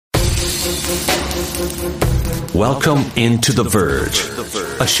Welcome into The Verge,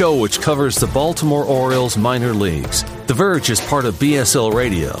 a show which covers the Baltimore Orioles minor leagues. The Verge is part of BSL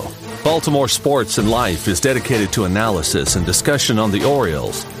Radio. Baltimore Sports and Life is dedicated to analysis and discussion on the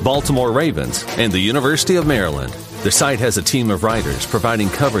Orioles, Baltimore Ravens, and the University of Maryland. The site has a team of writers providing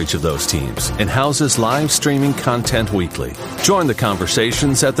coverage of those teams and houses live streaming content weekly. Join the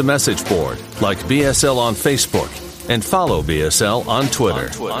conversations at the message board, like BSL on Facebook, and follow BSL on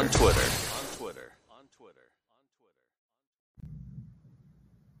Twitter.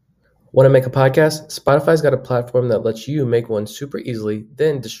 Want to make a podcast? Spotify's got a platform that lets you make one super easily,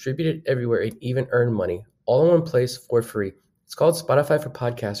 then distribute it everywhere and even earn money, all in one place for free. It's called Spotify for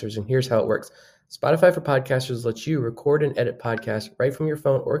Podcasters, and here's how it works. Spotify for Podcasters lets you record and edit podcasts right from your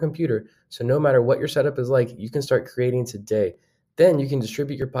phone or computer, so no matter what your setup is like, you can start creating today. Then you can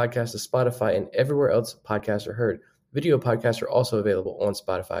distribute your podcast to Spotify and everywhere else podcasts are heard. Video podcasts are also available on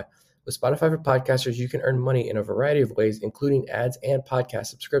Spotify. With Spotify for Podcasters, you can earn money in a variety of ways, including ads and podcast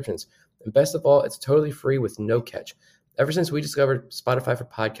subscriptions. And best of all, it's totally free with no catch. Ever since we discovered Spotify for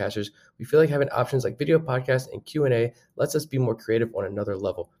Podcasters, we feel like having options like video podcasts and Q&A lets us be more creative on another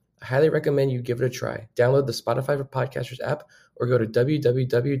level. I highly recommend you give it a try. Download the Spotify for Podcasters app or go to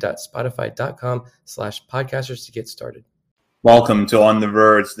www.spotify.com/podcasters to get started. Welcome to On the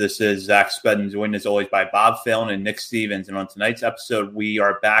Verge. This is Zach Spedden, joined as always by Bob Phelan and Nick Stevens. And on tonight's episode, we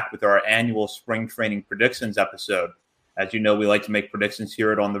are back with our annual spring training predictions episode. As you know, we like to make predictions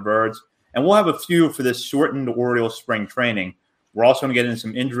here at On the Verge, and we'll have a few for this shortened Orioles spring training. We're also going to get into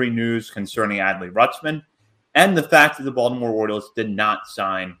some injury news concerning Adley Rutschman and the fact that the Baltimore Orioles did not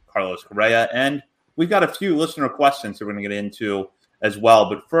sign Carlos Correa. And we've got a few listener questions that we're going to get into as well.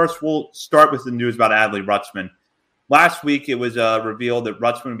 But first, we'll start with the news about Adley Rutschman. Last week, it was revealed that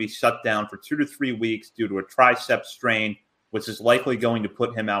Rutschman would be shut down for 2 to 3 weeks due to a tricep strain, which is likely going to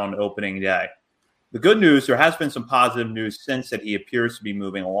put him out on opening day. The good news, there has been some positive news since that he appears to be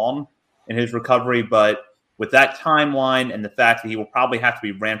moving along in his recovery, but with that timeline and the fact that he will probably have to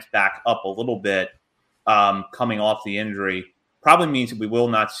be ramped back up a little bit coming off the injury, probably means that we will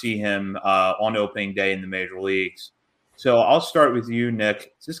not see him on opening day in the major leagues. So I'll start with you,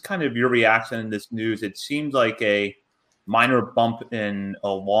 Nick. Just kind of your reaction to this news. It seems like a minor bump in a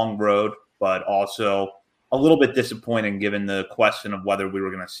long road, but also a little bit disappointing given the question of whether we were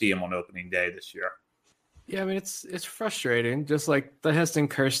going to see him on opening day this year. Yeah, I mean, it's frustrating, just like the Heston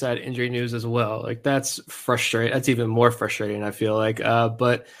Kjerstad injury news as well. Like, that's frustrating. That's even more frustrating, I feel like.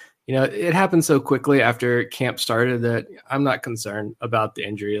 But, you know, it happened so quickly after camp started that I'm not concerned about the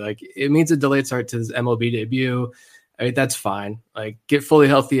injury. Like, it means a delayed start to his MLB debut. I mean, that's fine. Like, get fully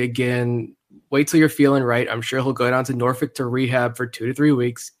healthy again. Wait till you're feeling right. I'm sure he'll go down to Norfolk to rehab for 2 to 3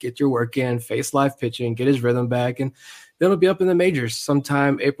 weeks, get your work in, face live pitching, get his rhythm back, and then he'll be up in the majors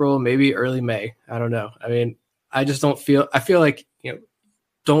sometime April, maybe early May. I don't know. I mean, I feel like, you know,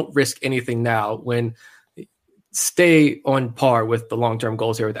 don't risk anything now when stay on par with the long-term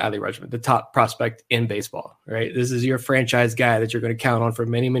goals here with Adley Rutschman, the top prospect in baseball, right? This is your franchise guy that you're going to count on for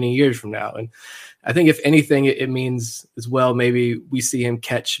many, many years from now. And I think if anything, it means as well, maybe we see him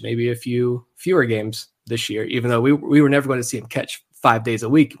catch maybe a few fewer games this year, even though we were never going to see him catch 5 days a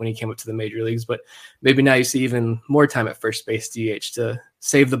week when he came up to the major leagues. But maybe now you see even more time at first base DH to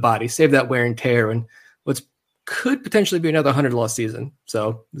save the body, save that wear and tear, and what's could potentially be another 100-loss season.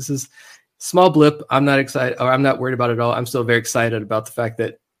 So this is small blip. I'm not excited, or I'm not worried about it at all. I'm still very excited about the fact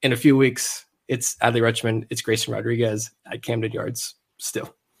that in a few weeks, it's Adley Rutschman, it's Grayson Rodriguez at Camden Yards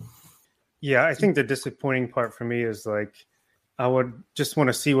still. Yeah, I think the disappointing part for me is, like, I would just want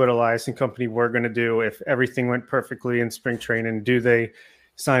to see what Elias and company were going to do if everything went perfectly in spring training. Do they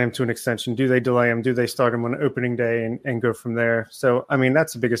sign him to an extension? Do they delay him? Do they start him on opening day and go from there? So, I mean,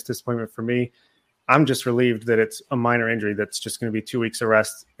 that's the biggest disappointment for me. I'm just relieved that it's a minor injury that's just going to be 2 weeks of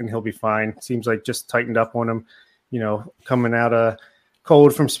rest and he'll be fine. Seems like just tightened up on him, you know, coming out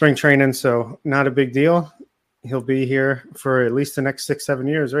cold from spring training. So not a big deal. He'll be here for at least the next 6-7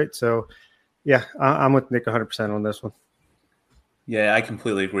 years, right? So, yeah, I'm with Nick 100% on this one. Yeah, I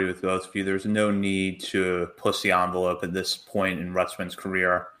completely agree with both of you. There's no need to push the envelope at this point in Rutschman's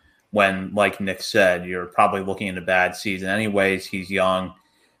career when, like Nick said, you're probably looking at a bad season anyways. He's young.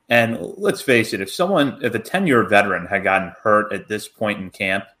 And let's face it, if a 10-year veteran had gotten hurt at this point in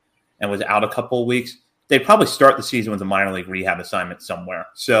camp and was out a couple of weeks, they'd probably start the season with a minor league rehab assignment somewhere.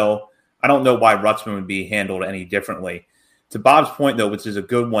 So I don't know why Rutschman would be handled any differently. To Bob's point, though, which is a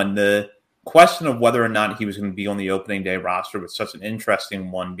good one, the question of whether or not he was going to be on the opening day roster was such an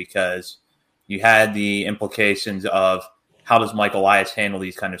interesting one because you had the implications of how does Mike Elias handle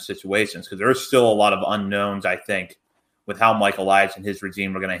these kind of situations, because there's still a lot of unknowns, I think, with how Mike Elias and his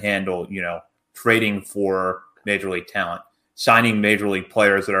regime are going to handle, trading for major league talent, signing major league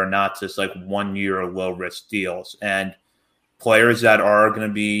players that are not just like 1 year low risk deals, and players that are going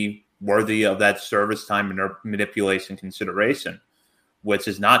to be worthy of that service time manipulation consideration, which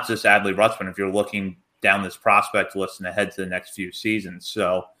is not just Adley Rutschman if you're looking down this prospect list and ahead to the next few seasons.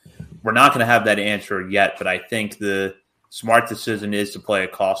 So we're not going to have that answer yet, but I think the smart decision is to play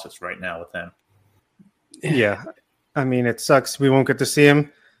it cautious right now with him. Yeah. I mean, it sucks. We won't get to see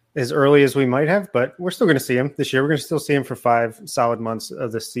him as early as we might have, but we're still going to see him this year. We're going to still see him for 5 solid months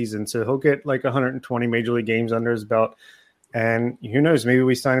of this season. So he'll get like 120 major league games under his belt. And who knows, maybe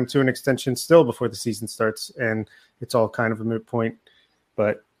we sign him to an extension still before the season starts, and it's all kind of a moot point.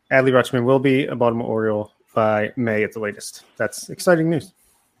 But Adley Rutschman will be a Baltimore Oriole by May at the latest. That's exciting news.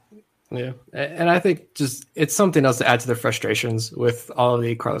 Yeah, and I think just it's something else to add to the frustrations with all of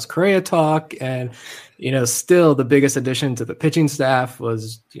the Carlos Correa talk. And, still the biggest addition to the pitching staff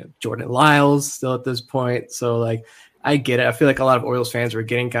was Jordan Lyles still at this point. So, like, I get it. I feel like a lot of Orioles fans were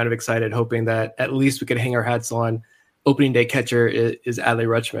getting kind of excited, hoping that at least we could hang our hats on opening day catcher is Adley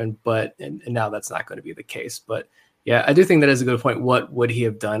Rutschman, but and now that's not going to be the case. But yeah, I do think that is a good point. What would he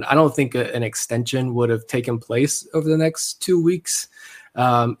have done? I don't think an extension would have taken place over the next 2 weeks.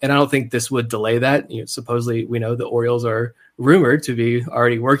 And I don't think this would delay that. Supposedly we know the Orioles are rumored to be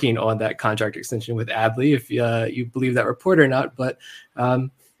already working on that contract extension with Adley, if you believe that report or not. But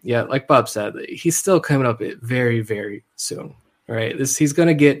yeah, like Bob said, he's still coming up very, very soon, right? He's going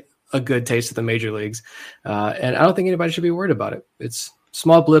to get a good taste of the major leagues. And I don't think anybody should be worried about it. It's a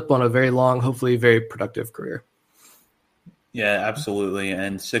small blip on a very long, hopefully very productive career. Yeah, absolutely.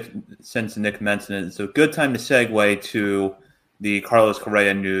 And since Nick mentioned it, it's a good time to segue to the Carlos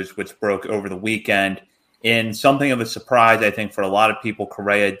Correa news, which broke over the weekend. In something of a surprise, I think, for a lot of people,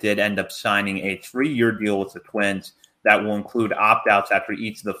 Correa did end up signing a 3-year deal with the Twins that will include opt-outs after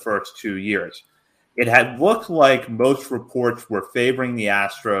each of the first 2 years. It had looked like most reports were favoring the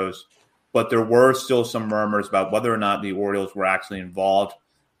Astros, but there were still some murmurs about whether or not the Orioles were actually involved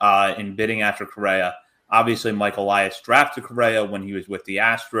in bidding after Correa. Obviously, Mike Elias drafted Correa when he was with the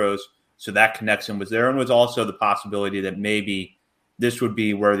Astros, so that connection was there, and was also the possibility that maybe this would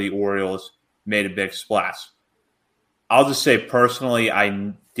be where the Orioles made a big splash. I'll just say personally,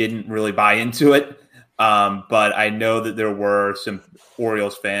 I didn't really buy into it. But I know that there were some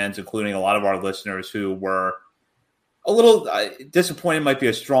Orioles fans, including a lot of our listeners, who were a little disappointed, might be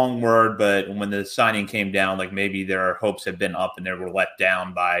a strong word, but when the signing came down, like maybe their hopes had been up and they were let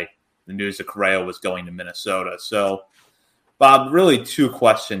down by the news that Correa was going to Minnesota. So, Bob, really 2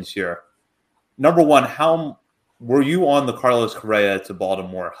 questions here. Number one, how were you on the Carlos Correa to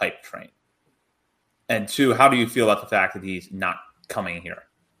Baltimore hype train? And 2, how do you feel about the fact that he's not coming here?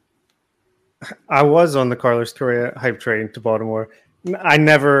 I was on the Carlos Correa hype train to Baltimore. I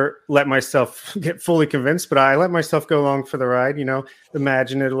never let myself get fully convinced, but I let myself go along for the ride,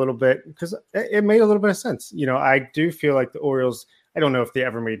 imagine it a little bit, because it made a little bit of sense. I do feel like the Orioles, I don't know if they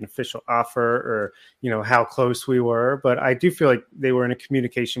ever made an official offer or, how close we were, but I do feel like they were in a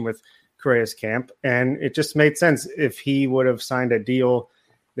communication with Correa's camp, and it just made sense if he would have signed a deal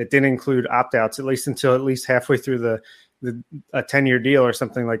that didn't include opt-outs, at least until at least halfway through a 10-year deal or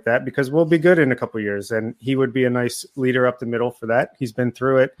something like that, because we'll be good in a couple of years, and he would be a nice leader up the middle for that. He's been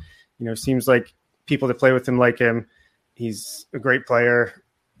through it. Seems like people that play with him like him. He's a great player.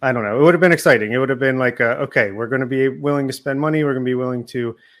 I don't know. It would have been exciting. It would have been like, okay, we're going to be willing to spend money. We're going to be willing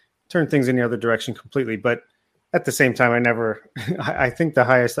to turn things in the other direction completely. But at the same time, I think the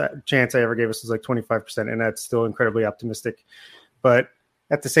highest chance I ever gave us was like 25%, and that's still incredibly optimistic. But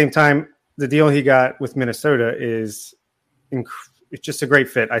at the same time, the deal he got with Minnesota is it's just a great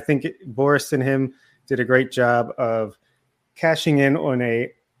fit. I think Boris and him did a great job of cashing in on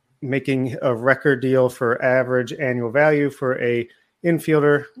making a record deal for average annual value for a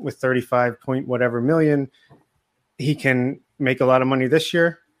infielder with 35 point whatever million. He can make a lot of money this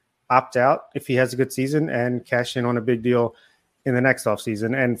year, opt out if he has a good season, and cash in on a big deal in the next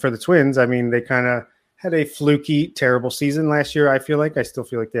offseason. And for the Twins, I mean, they kind of had a fluky, terrible season last year. I still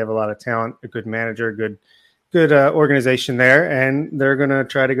feel like they have a lot of talent, a good manager, good organization there, and they're going to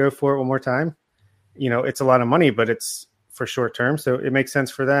try to go for it one more time. It's a lot of money, but it's for short term, so it makes sense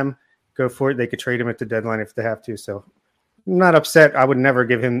for them. Go for it. They could trade him at the deadline if they have to. So I'm not upset. I would never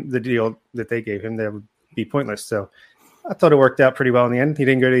give him the deal that they gave him. That would be pointless. So I thought it worked out pretty well in the end. He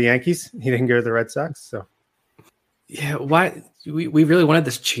didn't go to the Yankees. He didn't go to the Red Sox. So yeah, why we really wanted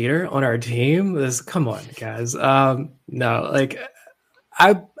this cheater on our team? Come on, guys. No, like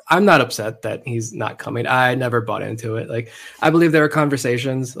I I'm not upset that he's not coming. I never bought into it. Like, I believe there are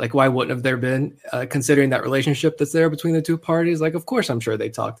conversations. Like, why wouldn't have there been, considering that relationship that's there between the two parties? Like, of course, I'm sure they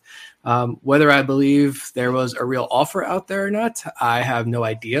talked. Whether I believe there was a real offer out there or not, I have no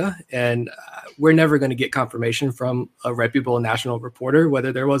idea. And we're never going to get confirmation from a reputable national reporter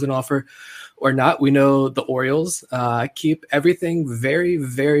whether there was an offer or not. We know the Orioles keep everything very,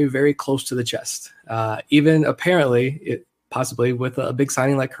 very, very close to the chest. Even apparently, possibly with a big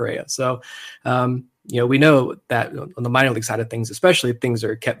signing like Correa. So, we know that on the minor league side of things, especially, things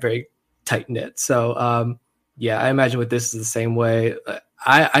are kept very tight knit. So, I imagine with this is the same way.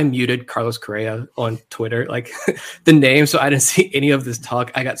 I muted Carlos Correa on Twitter, like the name, so I didn't see any of this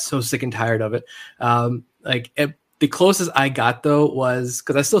talk. I got so sick and tired of it. The closest I got, though, was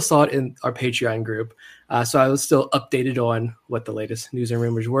because I still saw it in our Patreon group. So I was still updated on what the latest news and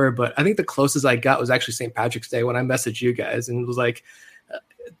rumors were. But I think the closest I got was actually St. Patrick's Day when I messaged you guys and was like,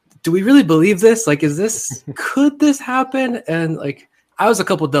 do we really believe this? Like, could this happen? And like, I was a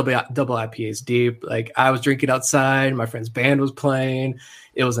couple double IPAs deep. Like, I was drinking outside. My friend's band was playing.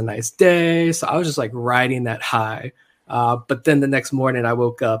 It was a nice day. So I was just like riding that high. But then the next morning I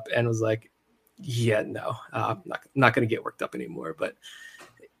woke up and was like, yeah, no, I'm not going to get worked up anymore. But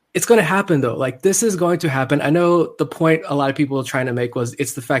it's going to happen, though. Like, this is going to happen. I know the point a lot of people are trying to make was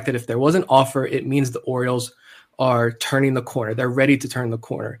it's the fact that if there was an offer, it means the Orioles are turning the corner. They're ready to turn the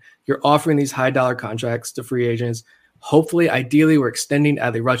corner. You're offering these high dollar contracts to free agents. Hopefully, ideally, we're extending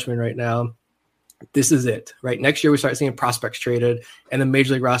Adley Rutschman right now. This is it, right? Next year, we start seeing prospects traded and the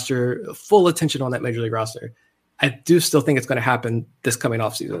major league roster, full attention on that major league roster. I do still think it's going to happen this coming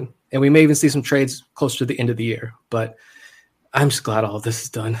offseason. And we may even see some trades closer to the end of the year. But I'm just glad all of this is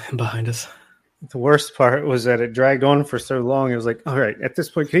done and behind us. The worst part was that it dragged on for so long. It was like, all right, at this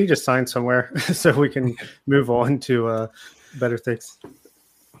point, can you just sign somewhere so we can move on to better things?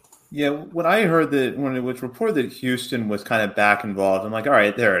 Yeah, when I heard that, when it was reported that Houston was kind of back involved, I'm like, all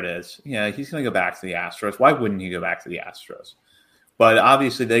right, there it is. Yeah, he's going to go back to the Astros. Why wouldn't he go back to the Astros? But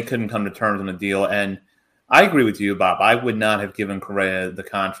obviously they couldn't come to terms on the deal. And I agree with you, Bob. I would not have given Correa the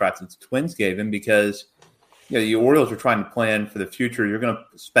contract that the Twins gave him because the Orioles are trying to plan for the future. You're going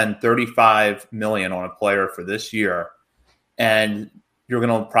to spend $35 million on a player for this year, and you're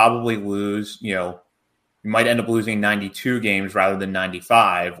going to probably lose, you might end up losing 92 games rather than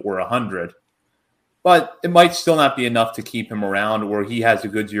 95 or 100. But it might still not be enough to keep him around, or he has a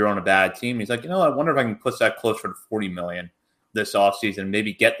good year on a bad team. He's like, I wonder if I can push that closer to $40 million this offseason,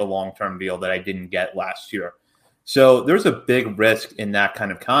 maybe get the long-term deal that I didn't get last year. So there's a big risk in that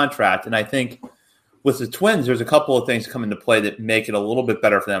kind of contract. And I think with the Twins, there's a couple of things come into play that make it a little bit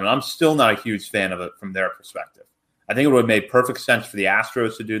better for them. And I'm still not a huge fan of it from their perspective. I think it would have made perfect sense for the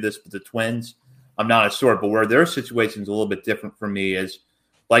Astros to do this, but the Twins, I'm not as sure. But where their situation is a little bit different for me is,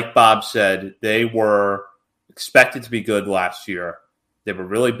 like Bob said, they were expected to be good last year. They were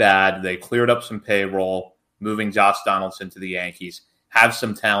really bad. They cleared up some payroll, moving Josh Donaldson to the Yankees, have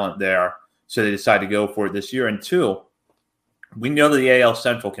some talent there. So they decided to go for it this year. And two, we know that the AL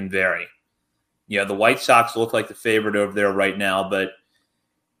Central can vary. The White Sox look like the favorite over there right now, but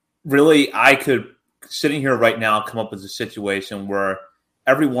really I could, sitting here right now, come up with a situation where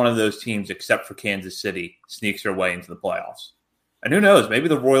every one of those teams except for Kansas City sneaks their way into the playoffs. And who knows, maybe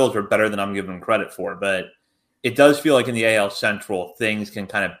the Royals are better than I'm giving them credit for, but it does feel like in the AL Central, things can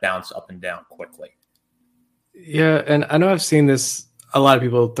kind of bounce up and down quickly. Yeah, and I know I've seen this, a lot of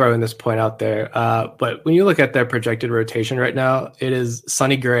people throwing this point out there, but when you look at their projected rotation right now, it is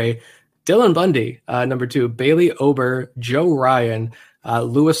Sonny Gray, Dylan Bundy, number 2, Bailey Ober, Joe Ryan,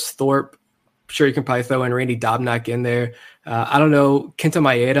 Lewis Thorpe. I'm sure you can probably throw in Randy Dobnak in there. I don't know, Kenta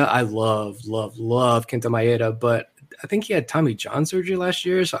Maeda. I love Kenta Maeda, but I think he had Tommy John surgery last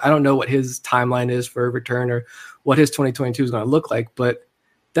year, so I don't know what his timeline is for a return or what his 2022 is going to look like, but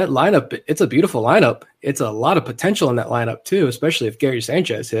that lineup, it's a beautiful lineup. It's a lot of potential in that lineup too, especially if Gary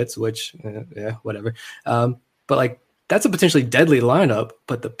Sanchez hits, which, whatever. But like, that's a potentially deadly lineup,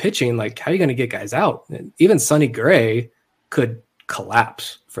 but the pitching, like, how are you going to get guys out? And even Sonny Gray could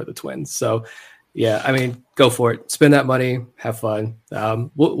collapse for the Twins. So yeah, I mean, go for it. Spend that money, have fun.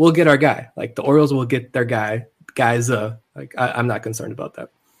 We'll get our guy. Like, the Orioles will get their guys. I'm not concerned about that.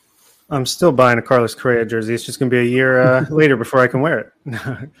 I'm still buying a Carlos Correa jersey. It's just going to be a year later before I can wear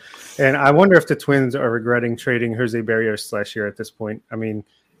it. And I wonder if the Twins are regretting trading Jose Berrios last year at this point. I mean,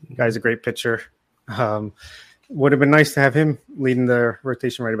 the guy's a great pitcher. Would have been nice to have him leading the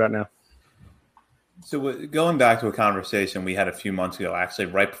rotation right about now. So going back to a conversation we had a few months ago, actually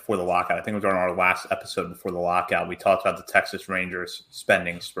right before the lockout, I think it was on our last episode before the lockout, we talked about the Texas Rangers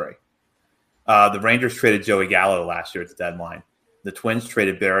spending spree. The Rangers traded Joey Gallo last year at the deadline. the Twins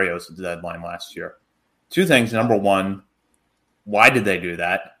traded Berrios at the deadline last year. Two things. Number one, why did they do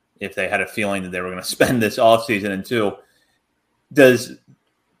that if they had a feeling that they were going to spend this offseason? And two, has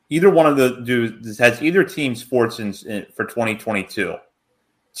either team's fortunes for 2022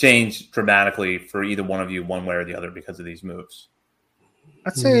 changed dramatically for either one of you, one way or the other, because of these moves?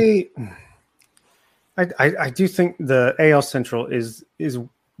 I'd say I do think the AL Central is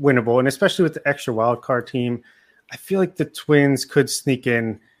winnable, and especially with the extra wild card team, I feel like the Twins could sneak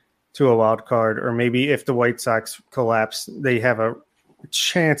in to a wild card, or maybe if the White Sox collapse, they have a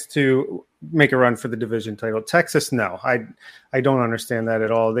chance to make a run for the division title. Texas, no, I don't understand that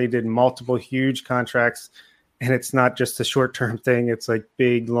at all. They did multiple huge contracts, and it's not just a short-term thing. It's like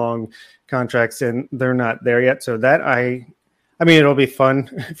big, long contracts, and they're not there yet. So that I mean, it'll be fun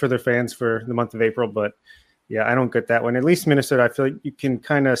for their fans for the month of April, but yeah, I don't get that one. At least Minnesota, I feel like you can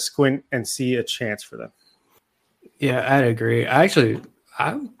kind of squint and see a chance for them. Yeah, I'd agree.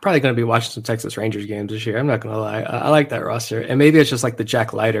 I'm probably going to be watching some Texas Rangers games this year. I'm not going to lie. I like that roster. And maybe it's just like the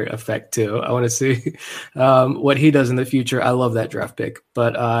Jack Leiter effect too. I want to see what he does in the future. I love that draft pick.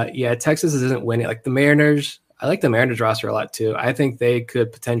 But yeah, Texas isn't winning. Like the Mariners, I like the Mariners roster a lot too. I think they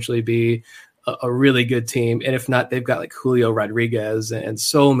could potentially be a really good team. And if not, they've got like Julio Rodriguez and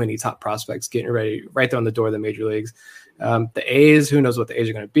so many top prospects getting ready right there on the door of the major leagues. The A's, who knows what the A's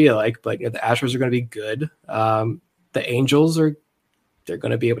are going to be like, but the Astros are going to be good. The Angels they're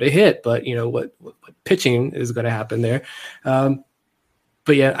going to be able to hit, but what pitching is going to happen there.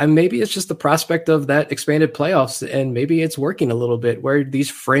 But yeah, maybe it's just the prospect of that expanded playoffs, and maybe it's working a little bit where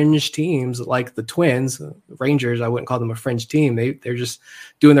these fringe teams like the Twins, Rangers, I wouldn't call them a fringe team. They're just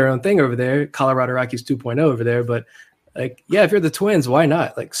doing their own thing over there. Colorado Rockies 2.0 over there. But like, yeah, if you're the Twins, why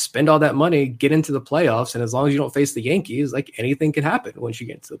not like spend all that money, get into the playoffs. And as long as you don't face the Yankees, like anything can happen once you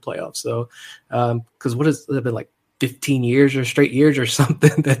get into the playoffs. So, cause what has it been like 15 years or straight years or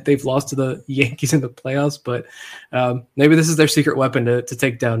something that they've lost to the Yankees in the playoffs, but maybe this is their secret weapon to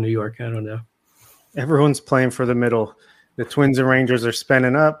take down New York. I don't know. Everyone's playing for the middle. The Twins and Rangers are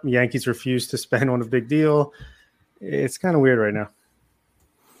spending up. Yankees refuse to spend on a big deal. It's kind of weird right now.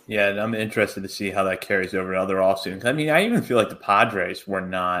 Yeah, and I'm interested to see how that carries over to other offseasons. I mean, I even feel like the Padres were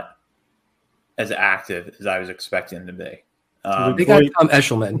not as active as I was expecting them to be. They got Tom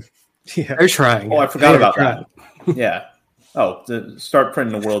Eshelman. Yeah. They're trying. Oh, I forgot about that. Yeah. Oh, to start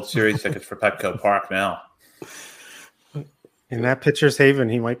printing the World Series tickets for Petco Park now. In that pitcher's haven,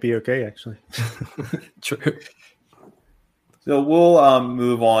 he might be okay, actually. True. So we'll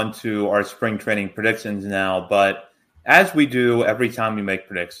move on to our spring training predictions now. But as we do every time we make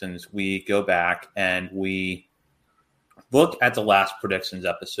predictions, we go back and we look at the last predictions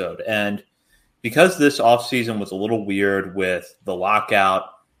episode. And because this offseason was a little weird with the lockout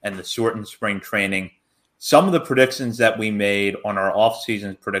and the shortened spring training, some of the predictions that we made on our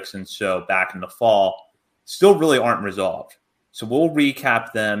off-season predictions show back in the fall still really aren't resolved. So we'll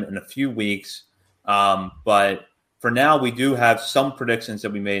recap them in a few weeks. But for now, we do have some predictions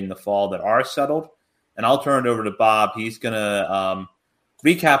that we made in the fall that are settled. And I'll turn it over to Bob. He's going to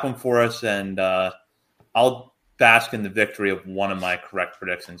recap them for us, and I'll bask in the victory of one of my correct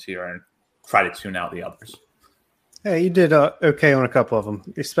predictions here and try to tune out the others. Hey, you did okay on a couple of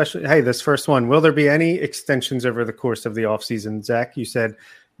them, especially, this first one. Will there be any extensions over the course of the offseason? Zach, you said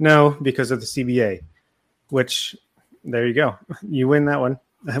no because of the CBA, which there you go. You win that one.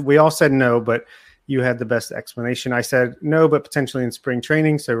 We all said no, but you had the best explanation. I said no, but potentially in spring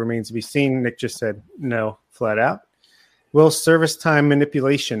training, so it remains to be seen. Nick just said no, flat out. Will service time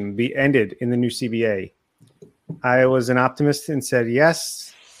manipulation be ended in the new CBA? I was an optimist and said yes.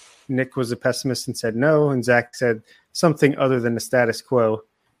 Nick was a pessimist and said no, and Zach said something other than the status quo.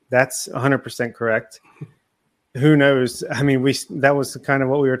 That's 100% correct. Who knows? I mean, that was kind of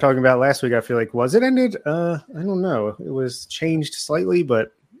what we were talking about last week. I feel like, was it ended? I don't know. It was changed slightly,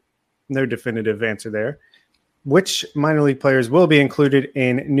 but no definitive answer there. Which minor league players will be included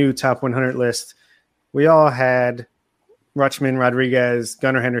in new top 100 list? We all had Rutschman, Rodriguez,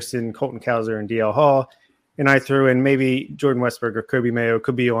 Gunnar Henderson, Colton Cowser, and DL Hall. And I threw in maybe Jordan Westburg or Kobe Mayo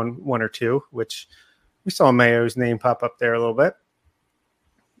could be on one or two, which we saw Mayo's name pop up there a little bit.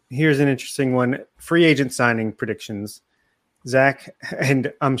 Here's an interesting one. Free agent signing predictions. Zach,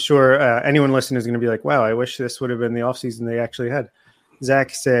 and I'm sure anyone listening is going to be like, wow, I wish this would have been the offseason they actually had.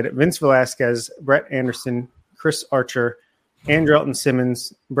 Zach said Vince Velasquez, Brett Anderson, Chris Archer, Andrelton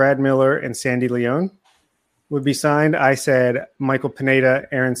Simmons, Brad Miller, and Sandy Leon would be signed. I said Michael Pineda,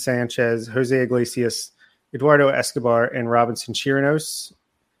 Aaron Sanchez, Jose Iglesias, Eduardo Escobar, and Robinson Chirinos.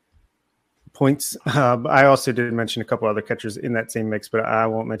 Points. I also did mention a couple other catchers in that same mix, but I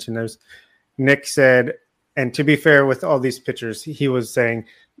won't mention those. Nick said And to be fair, with all these pitchers, he was saying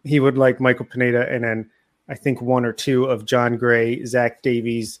he would like Michael Pineda and then I think one or two of John Gray, Zach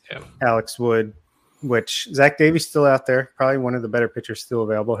Davies, Alex Wood, which Zach Davies still out there, probably one of the better pitchers still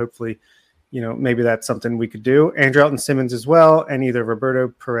available. Hopefully, maybe that's something we could do. Andrelton Simmons as well, and either Roberto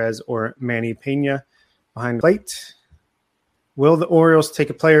Perez or Manny Pena behind the plate. Will the Orioles take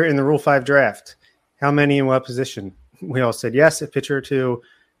a player in the Rule 5 draft? How many in what position? We all said yes, a pitcher or two.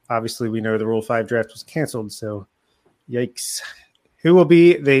 Obviously, we know the Rule 5 draft was canceled, so yikes. Who will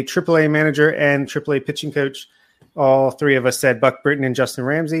be the AAA manager and AAA pitching coach? All three of us said Buck Britton and Justin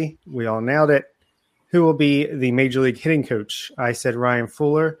Ramsey. We all nailed it. Who will be the Major League hitting coach? I said Ryan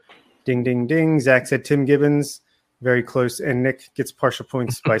Fuller. Ding, ding, ding. Zach said Tim Gibbons. Very close. And Nick gets partial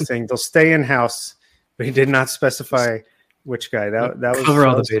points by saying they'll stay in-house, but he did not specify which guy. That was cover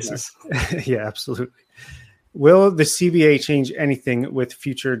all the bases. Yeah, absolutely. Will the CBA change anything with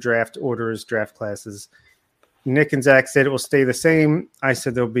future draft orders, draft classes? Nick and Zach said it will stay the same. I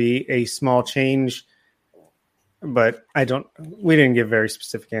said there'll be a small change, but we didn't give very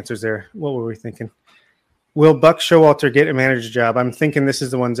specific answers there. What were we thinking? Will Buck Showalter get a manager job? I'm thinking this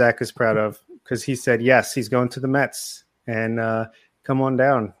is the one Zach is proud of because he said, yes, he's going to the Mets and come on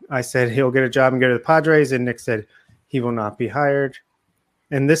down. I said he'll get a job and go to the Padres, and Nick said he will not be hired.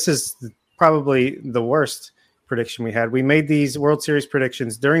 And this is probably the worst prediction we had. We made these World Series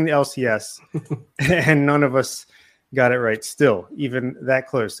predictions during the LCS, and none of us got it right still, even that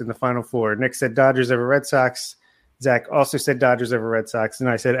close in the Final Four. Nick said Dodgers over Red Sox. Zach also said Dodgers over Red Sox, and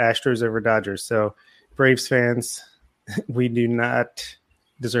I said Astros over Dodgers. So Braves fans, we do not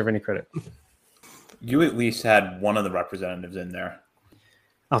deserve any credit. You at least had one of the representatives in there.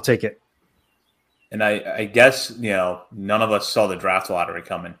 I'll take it. And I guess, none of us saw the draft lottery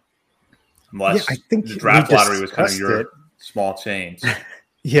coming. Unless I think the draft lottery was kind of your small change.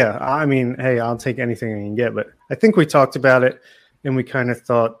 Yeah, I mean, hey, I'll take anything I can get. But I think we talked about it, and we kind of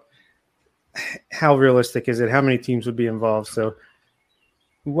thought, how realistic is it? How many teams would be involved? So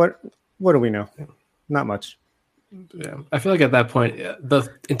what do we know? Not much. Yeah, I feel like at that point, the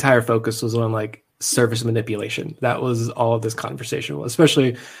entire focus was on service manipulation. That was all of this conversation was,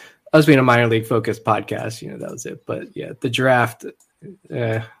 especially us being a minor league focused podcast. That was it. But yeah, the draft,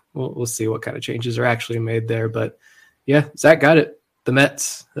 we'll see what kind of changes are actually made there. But yeah, Zach got it. The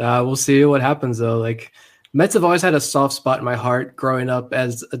Mets. We'll see what happens though. Mets have always had a soft spot in my heart growing up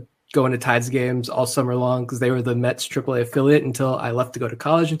as going to Tides games all summer long because they were the Mets AAA affiliate until I left to go to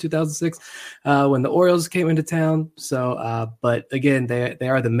college in 2006 when the Orioles came into town. So, but again, they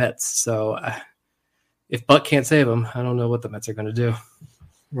are the Mets. So if Buck can't save them, I don't know what the Mets are going to do.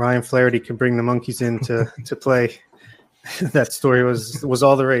 Ryan Flaherty can bring the monkeys in to play. That story was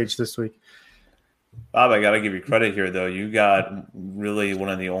all the rage this week. Bob, I got to give you credit here, though. You got really one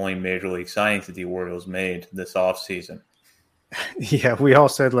of the only major league signings that the Orioles made this offseason. Yeah, we all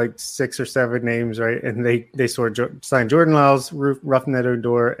said 6 or 7 names, right? And they signed Jordan Lyles, Rougned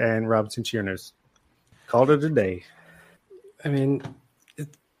Odor, and Robinson Chirinos. Called it a day. I mean,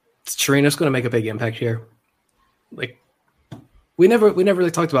 Chirinos going to make a big impact here. We never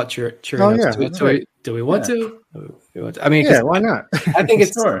really talked about Chirinos. Oh, yeah. Do we want to? I mean, yeah, why not? I think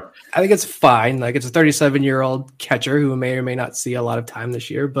it's sure. I think it's fine. It's a 37-year-old catcher who may or may not see a lot of time this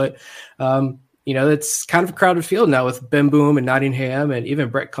year, but it's kind of a crowded field now with Ben Boom and Nottingham, and even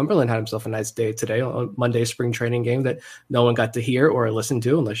Brett Cumberland had himself a nice day today on Monday's spring training game that no one got to hear or listen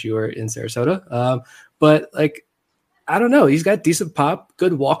to unless you were in Sarasota. But I don't know. He's got decent pop,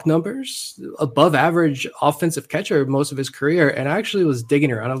 good walk numbers, above average offensive catcher most of his career. And I actually was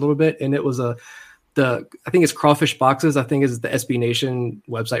digging around a little bit, and it was I think it's Crawfish Boxes. I think is the SB Nation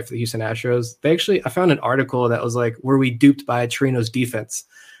website for the Houston Astros. I found an article that was were we duped by Chirinos' defense?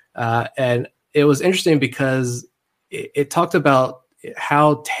 And it was interesting because it talked about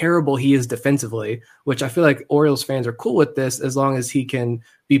how terrible he is defensively, which I feel like Orioles fans are cool with this as long as he can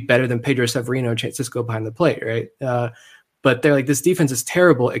be better than Pedro Severino and Francisco behind the plate, right? But they're this defense is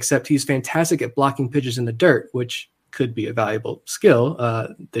terrible, except he's fantastic at blocking pitches in the dirt, which could be a valuable skill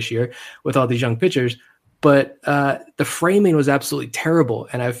this year with all these young pitchers. But the framing was absolutely terrible,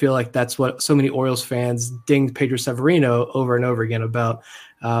 and I feel like that's what so many Orioles fans dinged Pedro Severino over and over again about.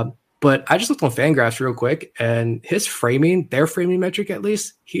 But I just looked on Fangraphs real quick, and his framing, their framing metric at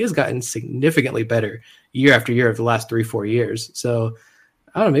least, he has gotten significantly better year after year of the last 3-4 years. So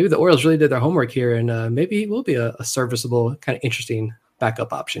I don't know, maybe the Orioles really did their homework here, and maybe he will be a serviceable, kind of interesting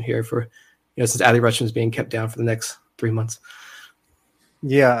backup option here for, since Adley Rutschman is being kept down for the next 3 months.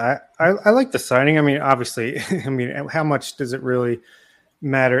 Yeah, I like the signing. I mean, obviously, how much does it really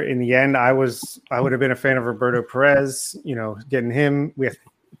matter in the end? I would have been a fan of Roberto Perez, getting him. I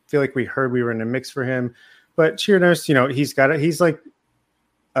feel like we heard we were in the mix for him. But Chirinos, he's like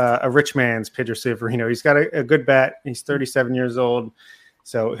a rich man's Pedro Severino. He's got a good bat. He's 37 years old.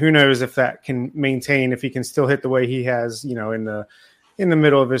 So who knows if that can maintain, if he can still hit the way he has, in the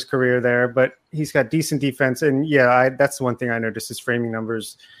middle of his career there. But he's got decent defense. And that's the one thing I noticed. His framing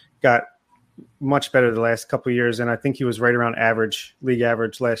numbers got much better the last couple of years. And I think he was right around league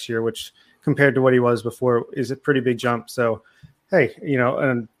average last year, which compared to what he was before is a pretty big jump. So, hey,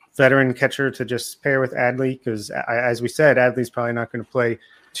 a veteran catcher to just pair with Adley, because as we said, Adley's probably not going to play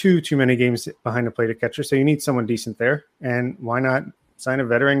too many games behind the plate of catcher. So you need someone decent there. And why not sign a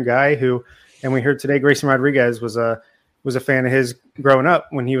veteran guy who, and we heard today, Grayson Rodriguez was a fan of his growing up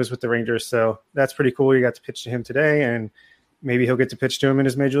when he was with the Rangers. So that's pretty cool. You got to pitch to him today, and maybe he'll get to pitch to him in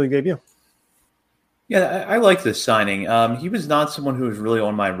his major league debut. Yeah, I like this signing. He was not someone who was really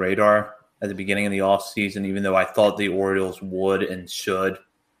on my radar at the beginning of the offseason, even though I thought the Orioles would and should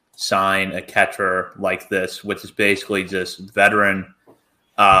sign a catcher like this, which is basically just veteran,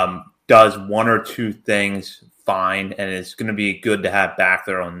 does one or two things fine, and it's going to be good to have back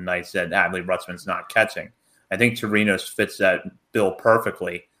there on the nights that Adley Rutschman's not catching. I think Chirinos fits that bill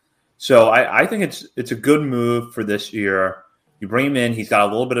perfectly. So I think it's a good move for this year. You bring him in, he's got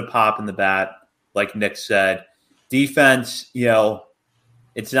a little bit of pop in the bat, like Nick said. Defense,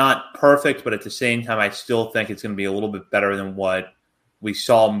 it's not perfect, but at the same time, I still think it's going to be a little bit better than what we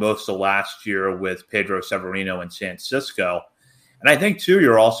saw most of last year with Pedro Severino and San Francisco. And I think, too,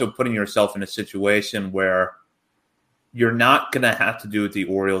 you're also putting yourself in a situation where you're not going to have to do what the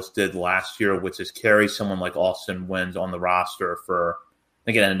Orioles did last year, which is carry someone like Austin Wynns on the roster for, I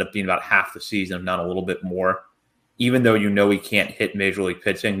think it ended up being about half the season, if not a little bit more, even though he can't hit major league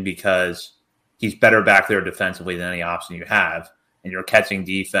pitching because he's better back there defensively than any option you have. And your catching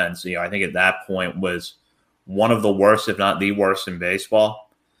defense, I think at that point was one of the worst, if not the worst in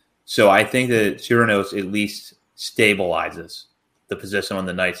baseball. So I think that Chirinos at least stabilizes the position on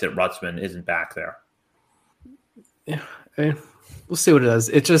the nights that Rutschman isn't back there. Yeah, we'll see what it does.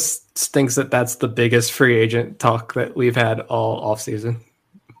 It just stinks that that's the biggest free agent talk that we've had all offseason.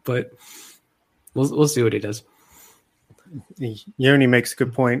 But we'll see what he does. Yoni makes a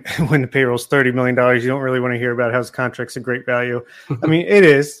good point. When the payroll's $30 million, you don't really want to hear about how his contract's a great value. I mean, it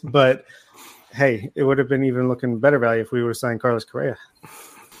is, but hey, it would have been even looking better value if we would have signed Carlos Correa.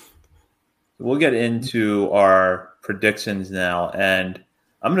 We'll get into our predictions now, and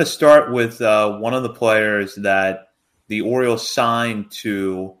I'm going to start with one of the players that the Orioles signed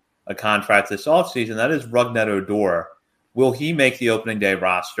to a contract this offseason. That is Rougned Odor. Will he make the opening day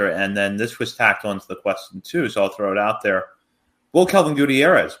roster? And then this was tacked onto the question too, so I'll throw it out there. Will Kelvin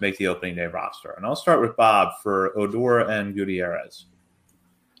Gutierrez make the opening day roster? And I'll start with Bob for Odor and Gutierrez.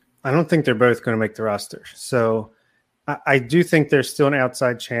 I don't think they're both going to make the roster. So I do think there's still an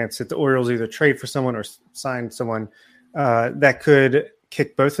outside chance that the Orioles either trade for someone or sign someone that could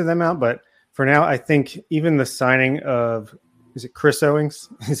kick both of them out. But for now, I think even the signing of, is it Chris Owings?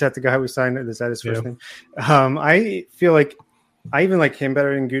 Is that the guy we signed? Is that his first name? I feel like I even like him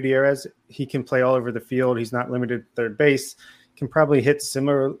better than Gutierrez. He can play all over the field. He's not limited to third base. Can probably hit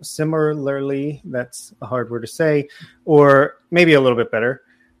similarly. That's a hard word to say, or maybe a little bit better.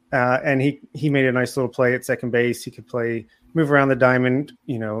 And he made a nice little play at second base. He could move around the diamond.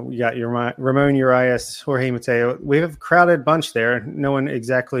 You got your Ramon Urias, Jorge Mateo. We have a crowded bunch there. No one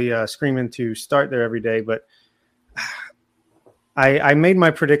exactly screaming to start there every day, but I made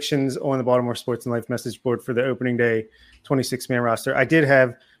my predictions on the Baltimore Sports and Life message board for the opening day 26-man roster. I did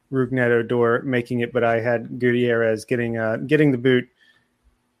have Rougned Odor making it, but I had Gutierrez getting the boot.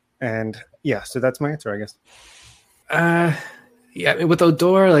 And yeah, so that's my answer, I guess. Yeah, with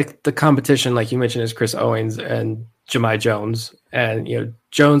Odor, like the competition, like you mentioned, is Chris Owings and Jahmai Jones. And,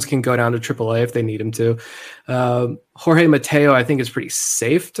 Jones can go down to AAA if they need him to. Jorge Mateo, I think, is pretty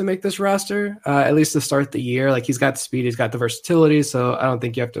safe to make this roster, at least to start the year. Like, he's got the speed, he's got the versatility, so I don't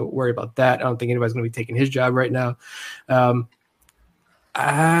think you have to worry about that. I don't think anybody's going to be taking his job right now.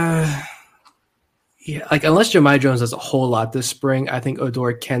 Yeah, like unless Jahmai Jones does a whole lot this spring, I think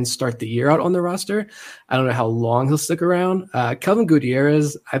Odor can start the year out on the roster. I don't know how long he'll stick around. Kelvin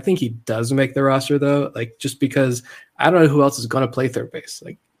Gutierrez, I think he does make the roster though, like just because I don't know who else is going to play third base.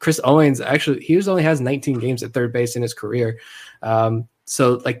 Like Chris Owings, actually, he only has 19 games at third base in his career.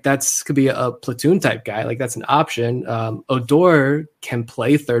 So like could be a platoon type guy. Like that's an option. Odor can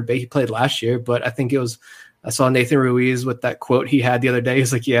play third base. He played last year, but I think I saw Nathan Ruiz with that quote he had the other day.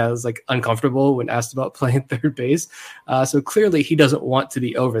 He's like, I was like uncomfortable when asked about playing third base. So clearly he doesn't want to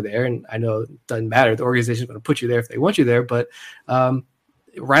be over there. And I know it doesn't matter. The organization's going to put you there if they want you there. But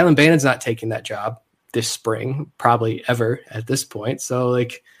Rylan Bannon's not taking that job this spring, probably ever at this point. So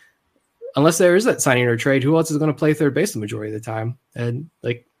like, unless there is that signing or trade, who else is going to play third base the majority of the time? And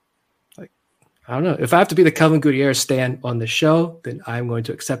like I don't know. If I have to be the Kelvin Gutierrez stan on the show, then I'm going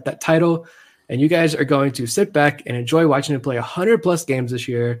to accept that title. And you guys are going to sit back and enjoy watching him play 100+ games this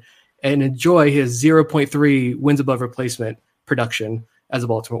year and enjoy his 0.3 wins above replacement production as a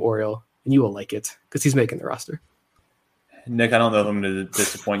Baltimore Oriole. And you will like it because he's making the roster. Nick, I don't know if I'm going to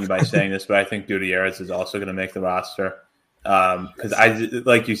disappoint you by saying this, but I think Gutierrez is also going to make the roster. Because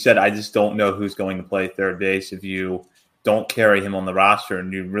like you said, I just don't know who's going to play third base if you don't carry him on the roster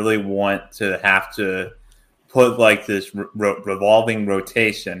and you really want to have to put like this revolving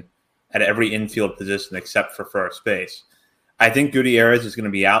rotation at every infield position except for first base. I think Gutierrez is going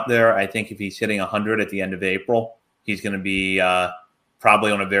to be out there. I think if he's hitting 100 at the end of April, he's going to be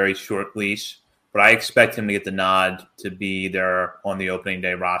probably on a very short leash. But I expect him to get the nod to be there on the opening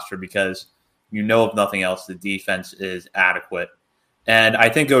day roster because you know, if nothing else, the defense is adequate. And I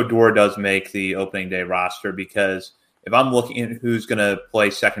think Odor does make the opening day roster because if I'm looking at who's going to play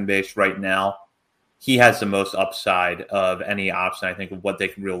second base right now, he has the most upside of any option, I think, of what they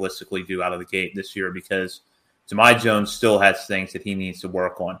can realistically do out of the gate this year because Jahmai Jones still has things that he needs to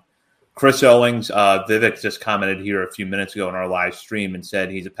work on. Chris Owings, Vivek just commented here a few minutes ago in our live stream and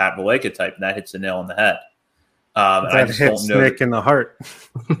said he's a Pat Valaika type, and that hits the nail on the head. That hits Nick in the heart.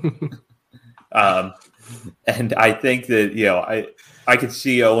 And I think that, you know, I could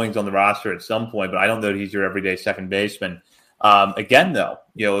see Owings on the roster at some point, but I don't know that he's your everyday second baseman. Again, though,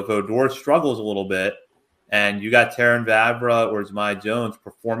 you know, if Odor struggles a little bit and you got Terrin Vavra or Jahmai Jones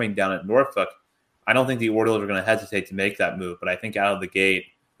performing down at Norfolk, I don't think the Orioles are going to hesitate to make that move. But I think out of the gate,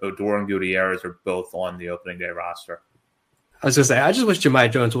 Odor and Gutierrez are both on the opening day roster. I was going to say, I just wish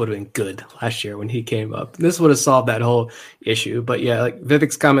Jahmai Jones would have been good last year when he came up. This would have solved that whole issue. But yeah, like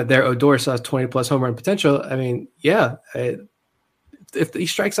Vivek's comment there, Odor still has 20+ home run potential. I mean, yeah, if he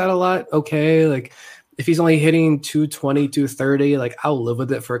strikes out a lot, okay. Like if he's only hitting 220, 230, like I'll live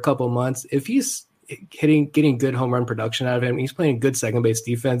with it for a couple months. If he's getting good home run production out of him, he's playing good second base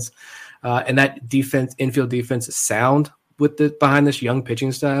defense, and that defense, infield defense is sound with behind this young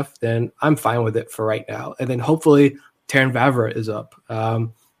pitching staff, then I'm fine with it for right now. And then hopefully Terrin Vavra is up.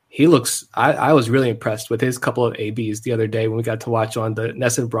 He looks, I was really impressed with his couple of ABs the other day when we got to watch on the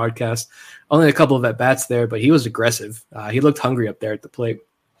NESN broadcast. Only a couple of at-bats there, but he was aggressive. He looked hungry up there at the plate.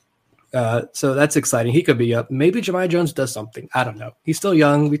 So that's exciting. He could be up. Maybe Jahmai Jones does something. I don't know. He's still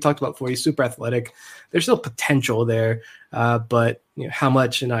young. We talked about before. He's super athletic. There's still potential there, but you know, how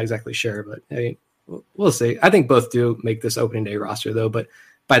much, I'm not exactly sure. But I mean, we'll see. I think both do make this opening day roster, though. But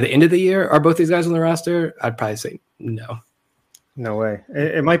by the end of the year, are both these guys on the roster? I'd probably say no. No way.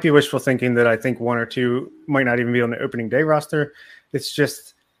 It might be wishful thinking that I think one or two might not even be on the opening day roster. It's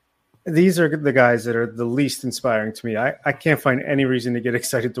just these are the guys that are the least inspiring to me. I can't find any reason to get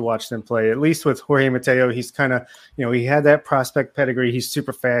excited to watch them play. At least with Jorge Mateo, he's kind of, you know, he had that prospect pedigree. He's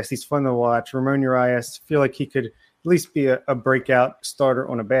super fast. He's fun to watch. Ramon Urias, feel like he could at least be a breakout starter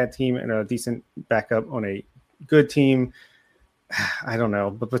on a bad team and a decent backup on a good team. I don't know.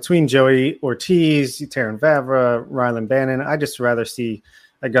 But between Joey Ortiz, Terrin Vavra, Rylan Bannon, I just rather see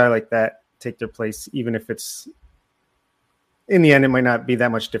a guy like that take their place, even if it's in the end, it might not be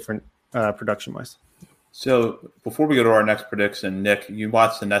that much different production-wise. So before we go to our next prediction, Nick, you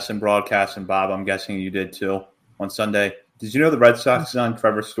watched the NESN broadcast, and Bob, I'm guessing you did too, on Sunday. Did you know the Red Sox is on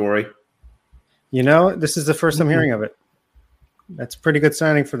Trevor Story? You know, this is the first I'm hearing of it. That's a pretty good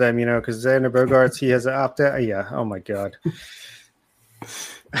signing for them, you know, because Xander Bogaerts, he has an opt-out. Yeah, oh my God.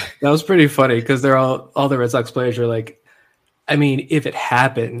 That was pretty funny because they're all the Red Sox players are like, I mean, if it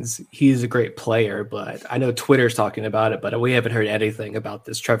happens, he's a great player, but I know Twitter's talking about it, but we haven't heard anything about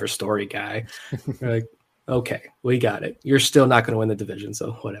this Trevor Story guy. We're like, okay, we got it. You're still not going to win the division,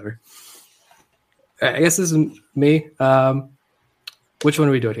 so whatever. I guess this is me. Which one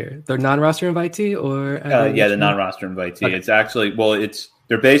are we doing here? The non-roster invitee or? Yeah, the non-roster invitee. Okay. It's actually,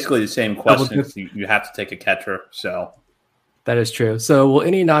 they're basically the same questions. You have to take a catcher, so. That is true. So will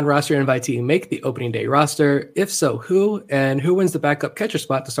any non-roster invitee make the opening day roster? If so, who? And who wins the backup catcher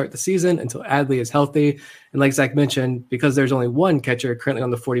spot to start the season until Adley is healthy? And like Zach mentioned, because there's only one catcher currently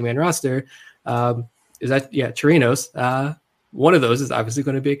on the 40-man roster, Chirinos. One of those is obviously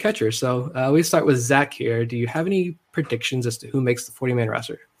going to be a catcher. So we start with Zach here. Do you have any predictions as to who makes the 40-man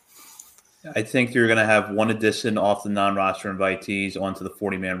roster? I think you're going to have one addition off the non-roster invitees onto the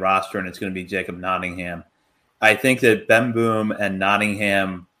 40-man roster, and it's going to be Jacob Nottingham. I think that Ben Boom and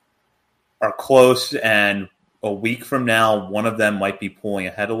Nottingham are close, and a week from now, one of them might be pulling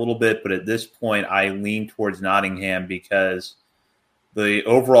ahead a little bit. But at this point, I lean towards Nottingham because the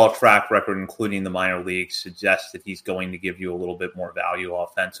overall track record, including the minor leagues, suggests that he's going to give you a little bit more value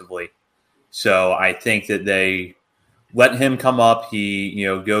offensively. So I think that they let him come up. He,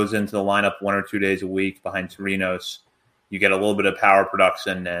 goes into the lineup 1 or 2 days a week behind Torinos. You get a little bit of power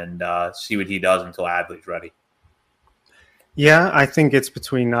production and see what he does until Adley's ready. Yeah, I think it's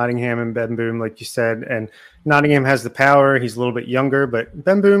between Nottingham and Ben Boom, like you said. And Nottingham has the power. He's a little bit younger, but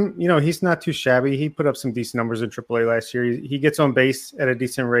Ben Boom, he's not too shabby. He put up some decent numbers in AAA last year. He gets on base at a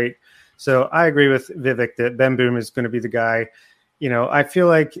decent rate. So I agree with Vivek that Ben Boom is going to be the guy. I feel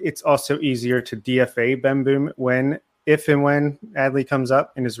like it's also easier to DFA Ben Boom if and when Adley comes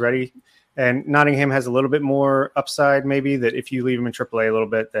up and is ready. And Nottingham has a little bit more upside, maybe, that if you leave him in AAA a little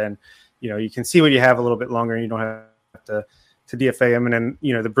bit, then, you can see what you have a little bit longer and you don't have to DFA him. And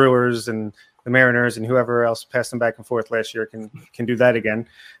then, the Brewers and the Mariners and whoever else passed him back and forth last year can do that again.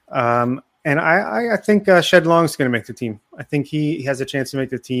 And I think Shed Long's going to make the team. I think he has a chance to make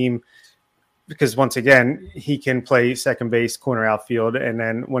the team because, once again, he can play second base, corner outfield. And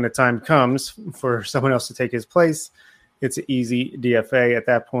then when the time comes for someone else to take his place, it's an easy DFA at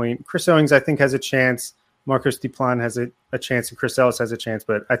that point. Chris Owings, I think, has a chance. Marcos Duplan has a chance, and Chris Ellis has a chance.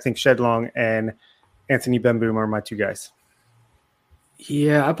 But I think Shed Long and Anthony Ben Boom are my two guys.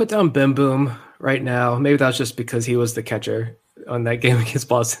 Yeah, I put down Ben Boom right now. Maybe that's just because he was the catcher on that game against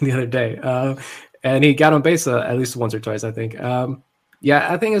Boston the other day. And he got on base at least once or twice, I think.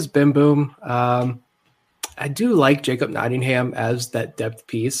 I think it's Ben Boom. I do like Jacob Nottingham as that depth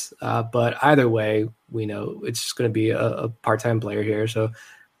piece, but either way, we know it's just going to be a part-time player here.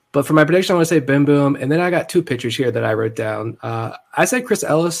 But for my prediction, I want to say Ben Boom, and then I got two pitchers here that I wrote down. I said Chris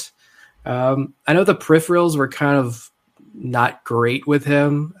Ellis. I know the peripherals were kind of not great with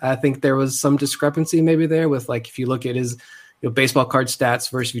him. I think there was some discrepancy maybe there with, like, if you look at his baseball card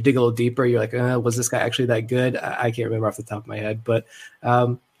stats versus if you dig a little deeper, you're like, was this guy actually that good? I can't remember off the top of my head, but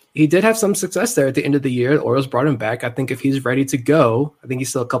he did have some success there at the end of the year. The Orioles brought him back. I think if he's ready to go, I think he's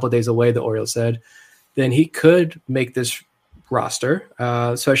still a couple of days away, the Orioles said, then he could make this roster,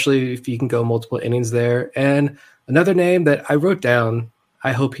 especially if he can go multiple innings there. And another name that I wrote down,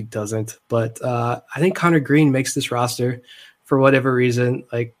 I hope he doesn't, but I think Connor Green makes this roster for whatever reason.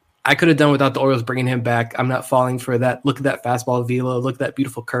 Like, I could have done without the Orioles bringing him back. I'm not falling for that. Look at that fastball velo. Look at that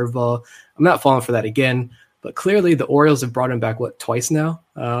beautiful curveball. I'm not falling for that again. But clearly the Orioles have brought him back, twice now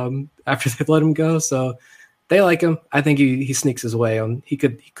after they've let him go. So they like him. I think he sneaks his way on. He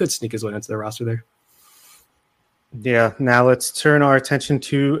could sneak his way into the roster there. Yeah. Now let's turn our attention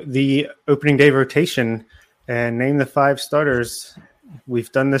to the opening day rotation and name the 5 starters.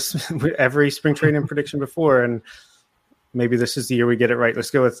 We've done this with every spring training prediction before, and maybe this is the year we get it right.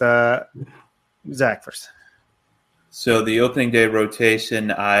 Let's go with Zach first. So the opening day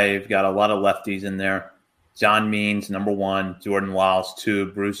rotation, I've got a lot of lefties in there. John Means, number 1, Jordan Lyles,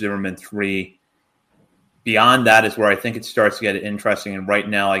 2, Bruce Zimmerman, 3. Beyond that is where I think it starts to get interesting, and right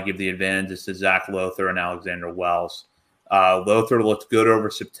now I give the advantages to Zach Lowther and Alexander Wells. Lowther looked good over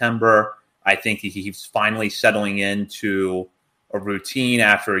September. I think he's finally settling into a routine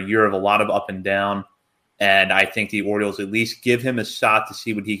after a year of a lot of up and down. And I think the Orioles at least give him a shot to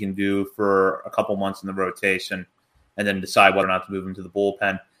see what he can do for a couple months in the rotation and then decide whether or not to move him to the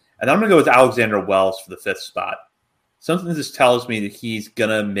bullpen. And I'm going to go with Alexander Wells for the 5th spot. Something just tells me that he's going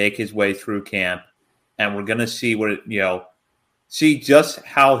to make his way through camp, and we're going to see see just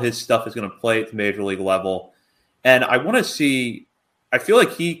how his stuff is going to play at the major league level. And I want to see, I feel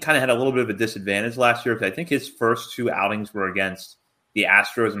like he kind of had a little bit of a disadvantage last year because I think his first 2 outings were against the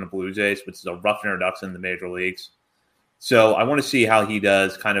Astros and the Blue Jays, which is a rough introduction in the major leagues. So I want to see how he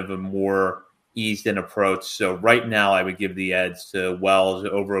does, kind of a more eased-in approach. So right now I would give the edge to Wells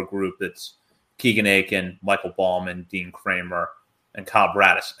over a group that's Keegan Aiken, Michael Ballman, Dean Kramer, and Kyle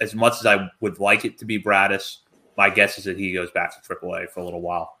Braddis. As much as I would like it to be Braddis, my guess is that he goes back to AAA for a little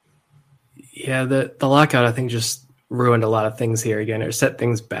while. Yeah, the lockout, I think, just ruined a lot of things here again, or set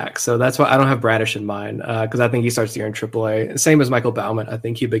things back. So that's why I don't have Bradish in mind, because I think he starts the year in AAA. Same as Michael Baumann. I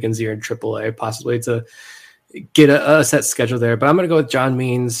think he begins the year in AAA, possibly to get a set schedule there. But I'm going to go with John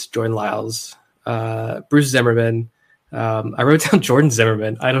Means, Jordan Lyles, Bruce Zimmerman. I wrote down Jordan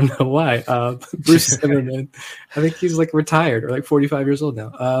Zimmerman. I don't know why. Bruce Zimmerman. I think he's like retired or like 45 years old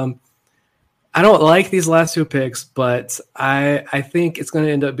now. I don't like these last 2 picks, but I think it's going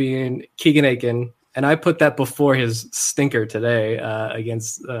to end up being Keegan Aiken. And I put that before his stinker today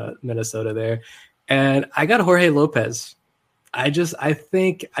against Minnesota there. And I got Jorge Lopez. I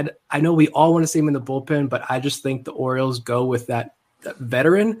think I know we all want to see him in the bullpen, but I just think the Orioles go with that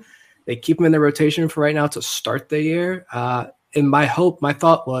veteran. They keep him in the rotation for right now to start the year. And my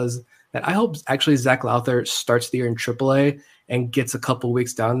thought was that I hope actually Zach Lowther starts the year in AAA and gets a couple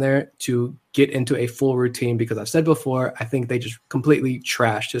weeks down there to get into a full routine, because I've said before, I think they just completely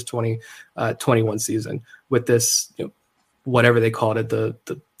trashed his 2021 season with this, whatever they called it, the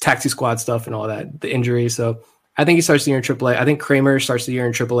taxi squad stuff and all that, the injury. So I think he starts the year in AAA. I think Kramer starts the year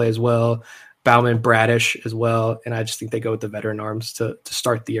in AAA as well. Bauman, Bradish as well. And I just think they go with the veteran arms to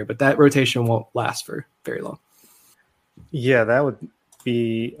start the year. But that rotation won't last for very long. Yeah, that would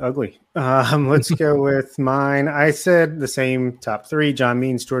be ugly. Let's go with mine. I said the same top three: John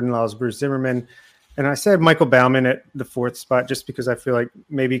Means, Jordan Lyles, Bruce Zimmerman. And I said Michael Bauman at the fourth spot, just because I feel like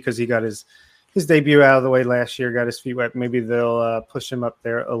maybe because he got his debut out of the way last year, got his feet wet, maybe they'll push him up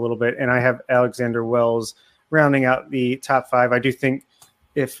there a little bit. And I have Alexander Wells rounding out the top five. I do think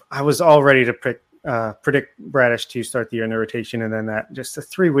if I was all ready to predict Bradish to start the year in the rotation, and then that just a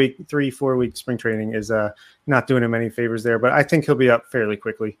 4 week spring training is not doing him any favors there, but I think he'll be up fairly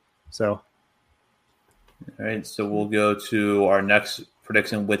quickly. So, all right, so we'll go to our next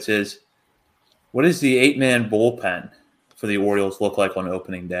prediction, which is, what does the 8-man bullpen for the Orioles look like on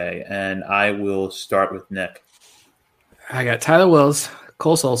opening day? And I will start with Nick. I got Tyler Wells,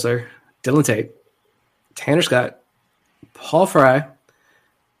 Cole Sulser, Dylan Tate, Tanner Scott, Paul Fry,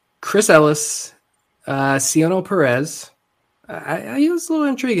 Chris Ellis, Ciano Perez. He was a little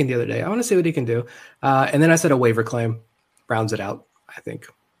intriguing the other day. I want to see what he can do. And then I said a waiver claim rounds it out, I think.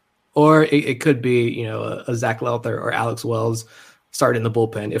 Or it could be, a Zach Lelther or Alex Wells starting the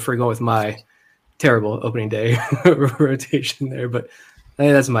bullpen if we're going with my terrible opening day rotation there. But I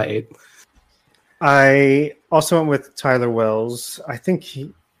think that's my 8. I also went with Tyler Wells. I think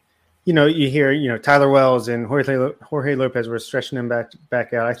he, you hear, Tyler Wells and Jorge Lopez were stretching him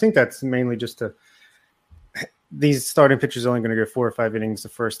back out. I think that's mainly just these starting pitchers are only going to go 4 or 5 innings the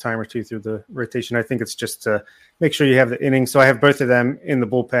first time or two through the rotation. I think it's just to make sure you have the innings. So I have both of them in the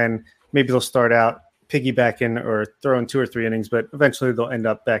bullpen. Maybe they'll start out piggybacking or throwing 2 or 3 innings, but eventually they'll end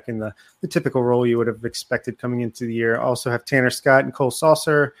up back in the typical role you would have expected coming into the year. I also have Tanner Scott and Cole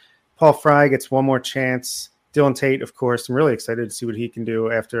Sulser. Paul Fry gets one more chance. Dylan Tate, of course. I'm really excited to see what he can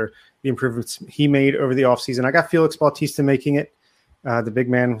do after the improvements he made over the offseason. I got Felix Bautista making it. The big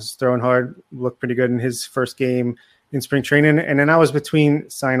man was throwing hard, looked pretty good in his first game in spring training. And then I was between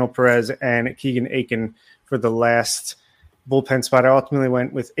Cionel Perez and Keegan Aiken for the last bullpen spot. I ultimately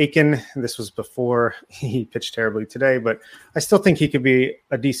went with Aiken. This was before he pitched terribly today, but I still think he could be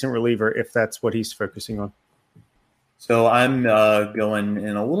a decent reliever if that's what he's focusing on. So I'm going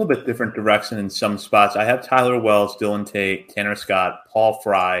in a little bit different direction in some spots. I have Tyler Wells, Dylan Tate, Tanner Scott, Paul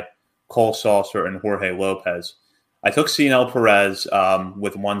Fry, Cole Sulser, and Jorge Lopez. I took Cionel Perez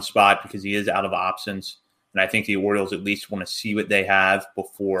with one spot because he is out of options, and I think the Orioles at least want to see what they have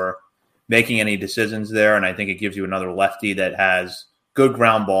before making any decisions there, and I think it gives you another lefty that has good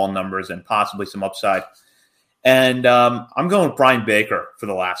ground ball numbers and possibly some upside. And I'm going with Brian Baker for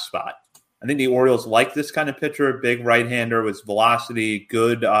the last spot. I think the Orioles like this kind of pitcher, big right-hander with velocity,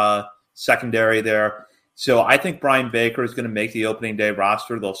 good secondary there. So I think Brian Baker is going to make the opening day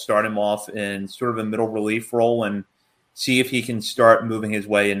roster. They'll start him off in sort of a middle relief role and see if he can start moving his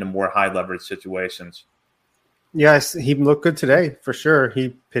way into more high-leverage situations. Yes, he looked good today, for sure.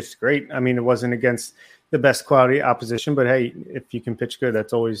 He pitched great. I mean, it wasn't against the best quality opposition, but hey, if you can pitch good,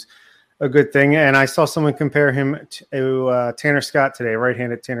 that's always a good thing. And I saw someone compare him to Tanner Scott today,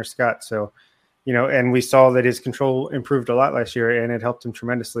 right-handed Tanner Scott. So, and we saw that his control improved a lot last year, and it helped him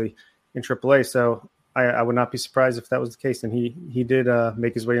tremendously in AAA. So I would not be surprised if that was the case. And he did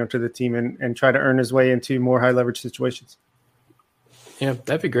make his way onto the team and try to earn his way into more high-leverage situations. Yeah,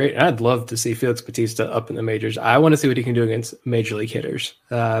 that'd be great. I'd love to see Felix Bautista up in the majors. I want to see what he can do against major league hitters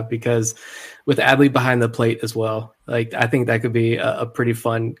because with Adley behind the plate as well, I think that could be a pretty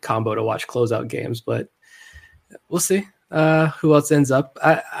fun combo to watch closeout games. But we'll see who else ends up.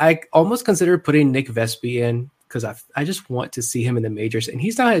 I almost considered putting Nick Vespi in because I just want to see him in the majors. And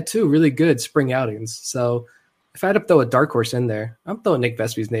he's not had 2 really good spring outings. So if I had to throw a dark horse in there, I'm throwing Nick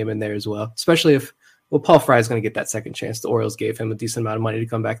Vespi's name in there as well, especially if Paul Fry is going to get that second chance. The Orioles gave him a decent amount of money to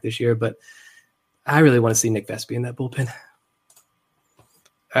come back this year, but I really want to see Nick Vespi in that bullpen.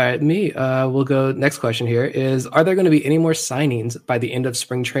 All right, we'll go. Next question here is, are there going to be any more signings by the end of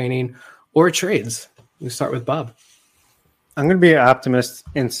spring training or trades? We start with Bob. I'm going to be an optimist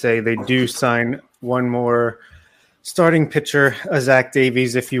and say they do sign one more starting pitcher, a Zach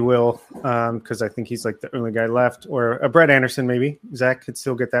Davies, if you will, because I think he's like the only guy left, or a Brett Anderson maybe. Zach could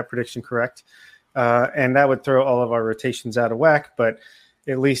still get that prediction correct. And that would throw all of our rotations out of whack, but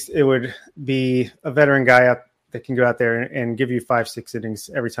at least it would be a veteran guy out that can go out there and give you 5-6 innings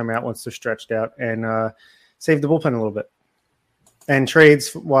every time out once they're stretched out and save the bullpen a little bit. And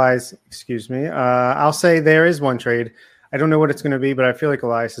trades wise, I'll say there is one trade. I don't know what it's going to be, but I feel like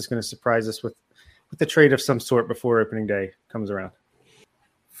Elias is going to surprise us with a trade of some sort before opening day comes around.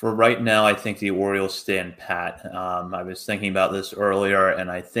 For right now, I think the Orioles stand pat. I was thinking about this earlier, and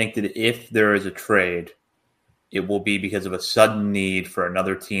I think that if there is a trade, it will be because of a sudden need for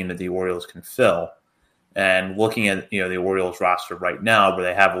another team that the Orioles can fill. And looking at the Orioles roster right now, where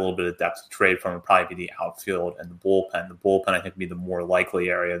they have a little bit of depth to trade from, would probably be the outfield and the bullpen. The bullpen, I think, would be the more likely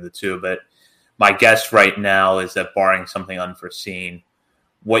area of the two. But my guess right now is that, barring something unforeseen,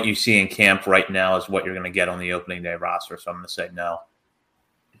 what you see in camp right now is what you're going to get on the opening day roster. So I'm going to say no.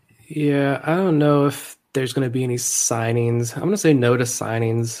 Yeah, I don't know if there's going to be any signings. I'm going to say no to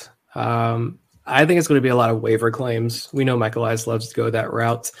signings. I think it's going to be a lot of waiver claims. We know Michael Elias loves to go that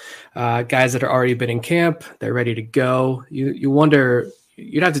route. Guys that are already been in camp, they're ready to go. You wonder,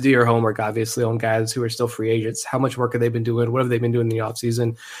 you'd have to do your homework, obviously, on guys who are still free agents. How much work have they been doing? What have they been doing in the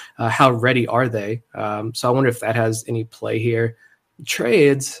offseason? How ready are they? So I wonder if that has any play here.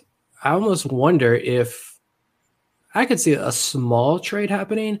 Trades, I almost wonder if I could see a small trade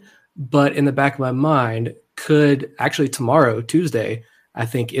happening, but in the back of my mind, could actually tomorrow, Tuesday, I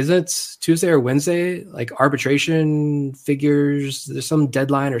think, is it Tuesday or Wednesday? Like arbitration figures, there's some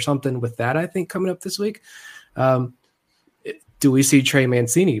deadline or something with that, I think, coming up this week. Do we see Trey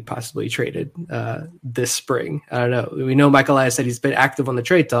Mancini possibly traded this spring? I don't know. We know Michael Elias said he's been active on the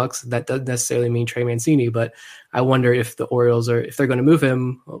trade talks. That doesn't necessarily mean Trey Mancini, but I wonder if the Orioles if they're going to move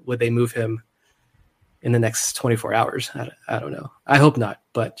him, would they move him in the next 24 hours? I don't know. I hope not,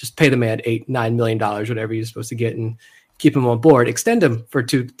 but just pay the man $8-9 million, whatever he's supposed to get, and keep him on board, extend him for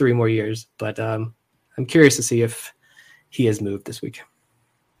 2-3 more years. But I'm curious to see if he has moved this week.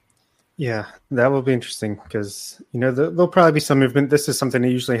 Yeah, that will be interesting because, there'll probably be some movement. This is something that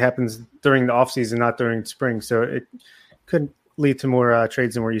usually happens during the offseason, not during spring. So it could lead to more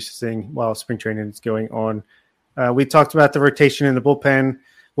trades than we're used to seeing while spring training is going on. We talked about the rotation in the bullpen.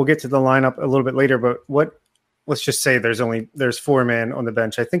 We'll get to the lineup a little bit later, but let's just say there's 4 men on the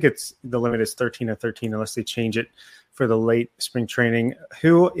bench. I think the limit is 13 or 13 unless they change it for the late spring training.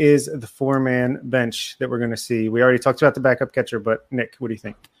 Who is the 4-man bench that we're going to see? We already talked about the backup catcher, but Nick, what do you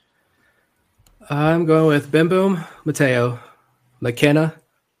think? I'm going with Bim Boom, Mateo, McKenna,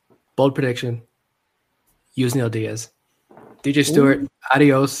 bold prediction, Yusniel Diaz. DJ Stewart,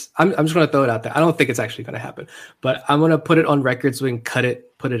 adios. I'm just going to throw it out there. I don't think it's actually going to happen, but I'm going to put it on record so we can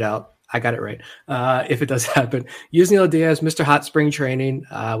put it out. I got it right. If it does happen, Yusniel Diaz, Mr. Hot Spring Training.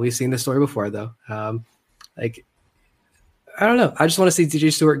 We've seen this story before, though. I don't know. I just want to see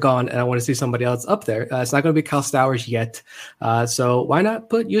DJ Stewart gone, and I want to see somebody else up there. It's not going to be Kyle Stowers yet. So why not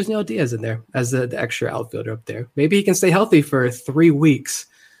put Yusniel Diaz in there as the extra outfielder up there? Maybe he can stay healthy for 3 weeks.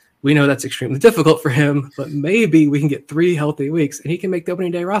 We know that's extremely difficult for him, but maybe we can get 3 healthy weeks, and he can make the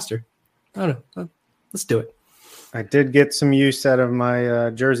opening day roster. I don't know. Let's do it. I did get some use out of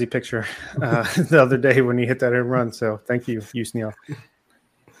my jersey picture the other day when he hit that home run. So thank you, Yusniel.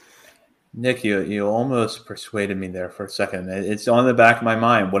 Nick, you almost persuaded me there for a second. It's on the back of my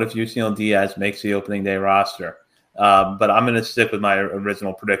mind. What if Yusniel Diaz makes the opening day roster? But I'm going to stick with my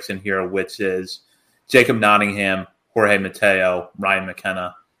original prediction here, which is Jacob Nottingham, Jorge Mateo, Ryan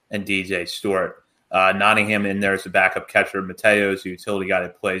McKenna, and DJ Stewart. Nottingham in there as a backup catcher. Mateo is a utility guy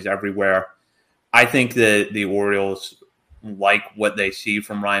that plays everywhere. I think that the Orioles like what they see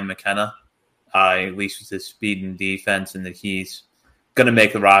from Ryan McKenna, at least with his speed and defense, and that he's going to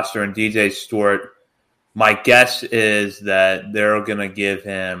make the roster. And DJ Stewart, my guess is that they're going to give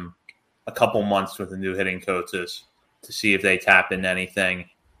him a couple months with the new hitting coaches to see if they tap into anything.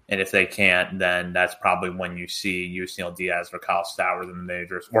 And if they can't, then that's probably when you see Yusniel Diaz or Kyle Stowers in the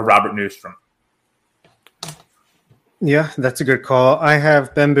majors, or Robert Newstrom. Yeah, that's a good call. I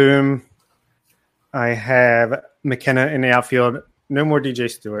have Ben Boom. I have McKenna in the outfield. No more DJ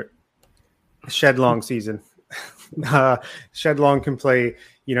Stewart. Shed Long season. Shed Long can play,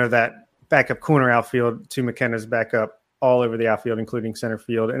 that backup corner outfield to McKenna's backup all over the outfield, including center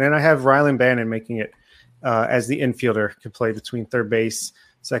field. And then I have Rylan Bannon making it as the infielder, could play between third base,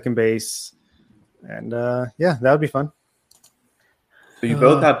 second base. And that would be fun. So you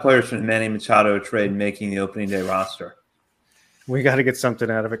both have players from the Manny Machado trade making the opening day roster. We got to get something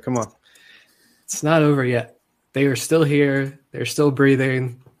out of it. Come on. It's not over yet. They are still here. They're still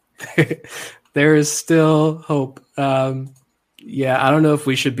breathing. There is still hope. I don't know if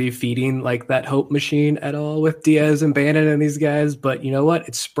we should be feeding like that hope machine at all with Diaz and Bannon and these guys, but you know what?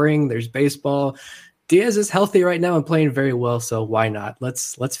 It's spring. There's baseball. Diaz is healthy right now and playing very well, so why not?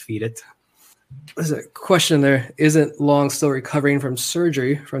 Let's feed it. There's a question there. Isn't Long still recovering from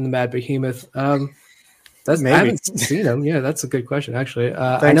surgery from the Mad Behemoth? I haven't seen him. Yeah, that's a good question, actually.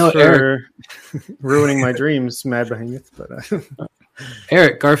 I know Eric ruining my dreams, Mad Behemoth. But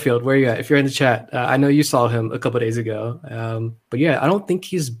Eric Garfield, where are you at? If you're in the chat, I know you saw him a couple days ago. But yeah, I don't think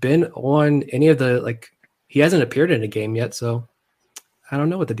he's been on any of the he hasn't appeared in a game yet. So I don't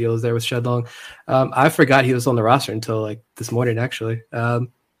know what the deal is there with Shedlong. I forgot he was on the roster until this morning, actually.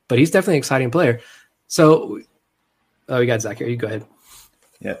 But he's definitely an exciting player. So, we got Zach here. You go ahead.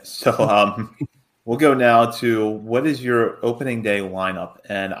 Yeah. So we'll go now to what is your opening day lineup,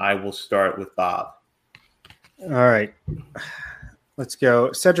 and I will start with Bob. All right. Let's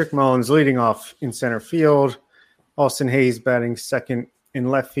go. Cedric Mullins leading off in center field. Austin Hayes batting second in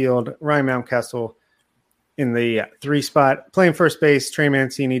left field. Ryan Mountcastle in the 3 spot. Playing first base, Trey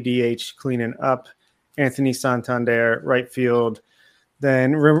Mancini, DH, cleaning up. Anthony Santander, right field.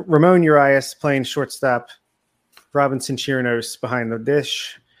 Then Ramon Urias playing shortstop. Robinson Chirinos behind the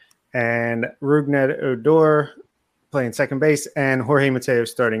dish. And Rougned Odor playing second base. And Jorge Mateo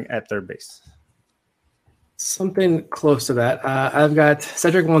starting at third base. Something close to that. I've got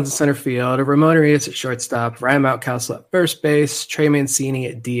Cedric Mullins in center field, Ramon Urias at shortstop, Ryan Mountcastle at first base, Trey Mancini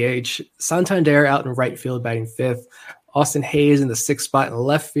at DH, Santander out in right field batting fifth, Austin Hayes in the 6th spot in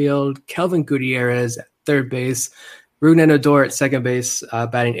left field, Kelvin Gutierrez at third base, Rougned Odor at second base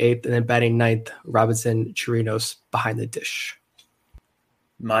batting 8th, and then batting 9th, Robinson Chirinos behind the dish.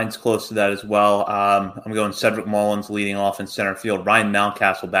 Mine's close to that as well. I'm going Cedric Mullins leading off in center field, Ryan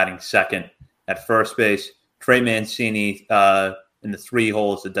Mountcastle batting second at first base, Trey Mancini in the 3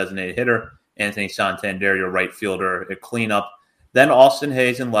 hole as the designated hitter. Anthony Santander, your right fielder, at cleanup. Then Austin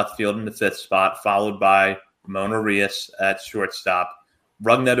Hayes in left field in the 5th spot, followed by Ramon Urias at shortstop.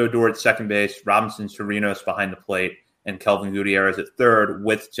 Rougned Odor at second base, Robinson Chirinos behind the plate, and Kelvin Gutierrez at third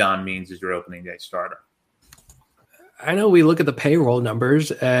with John Means as your opening day starter. I know we look at the payroll numbers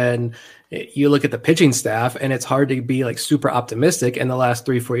and you look at the pitching staff, and it's hard to be super optimistic in the last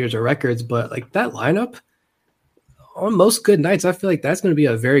 3-4 years of records, but that lineup, on most good nights, I feel like that's going to be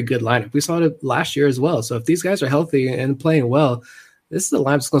a very good lineup. We saw it last year as well. So if these guys are healthy and playing well, this is a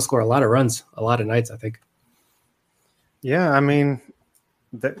lineup that's going to score a lot of runs, a lot of nights, I think. Yeah, I mean,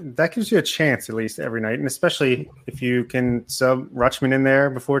 that gives you a chance at least every night, and especially if you can sub Rutschman in there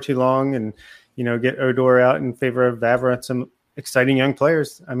before too long and, get Odor out in favor of Vavra and some exciting young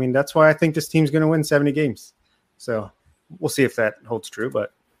players. I mean, that's why I think this team's going to win 70 games. So we'll see if that holds true,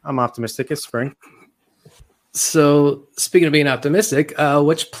 but I'm optimistic. It's spring. So speaking of being optimistic,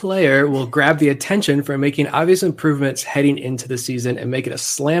 which player will grab the attention for making obvious improvements heading into the season and make it a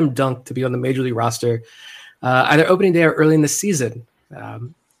slam dunk to be on the major league roster, either opening day or early in the season?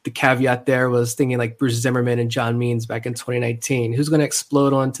 The caveat there was thinking Bruce Zimmerman and John Means back in 2019. Who's going to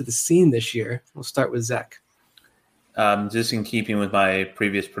explode onto the scene this year? We'll start with Zach. Just in keeping with my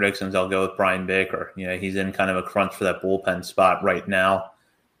previous predictions, I'll go with Brian Baker. He's in kind of a crunch for that bullpen spot right now.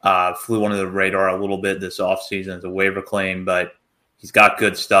 Flew under the radar a little bit this offseason as a waiver claim, but he's got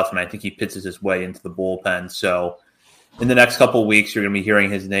good stuff, and I think he pitches his way into the bullpen. So in the next couple of weeks, you're going to be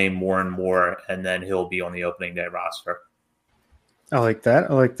hearing his name more and more, and then he'll be on the opening day roster. I like that.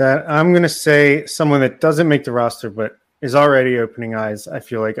 I'm going to say someone that doesn't make the roster but is already opening eyes. I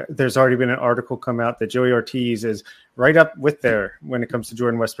feel like there's already been an article come out that Joey Ortiz is right up with there when it comes to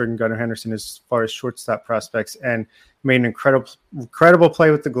Jordan Westburg and Gunnar Henderson as far as shortstop prospects, and made an incredible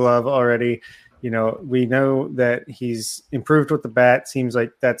play with the glove already. We know that he's improved with the bat. Seems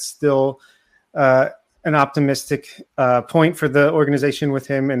like that's still an optimistic point for the organization with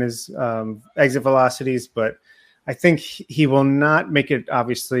him and his exit velocities, but I think he will not make it,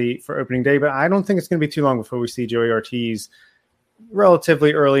 obviously, for opening day, but I don't think it's going to be too long before we see Joey Ortiz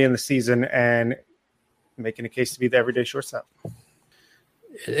relatively early in the season and making a case to be the everyday shortstop.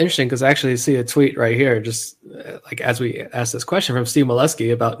 Interesting, because I actually see a tweet right here, just as we asked this question from Steve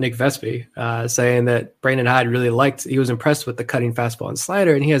Molesky about Nick Vespi, saying that Brandon Hyde he was impressed with the cutting fastball and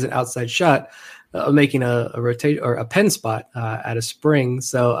slider, and he has an outside shot of making a rotate or a pen spot at a spring.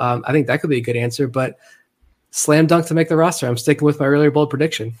 So I think that could be a good answer, but slam dunk to make the roster. I'm sticking with my earlier bold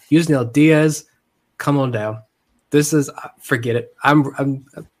prediction. Yusniel Diaz, come on down. This is, forget it. I'm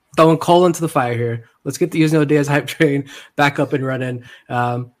throwing coal into the fire here. Let's get the Yusniel Diaz hype train back up and running.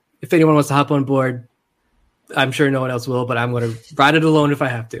 If anyone wants to hop on board, I'm sure no one else will, but I'm going to ride it alone if I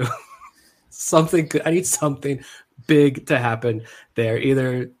have to. I need something big to happen there.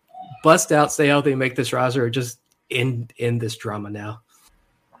 Either bust out, stay healthy, and make this roster, or just end this drama now.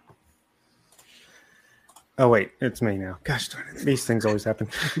 Oh, wait, it's me now. Gosh darn it. These things always happen.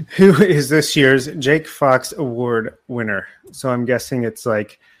 Who is this year's Jake Fox Award winner? So I'm guessing it's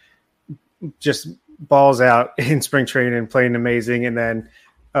just balls out in spring training and playing amazing, and then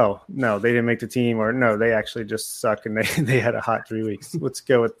oh, no, they didn't make the team, or no, they actually just suck and they had a hot 3 weeks. Let's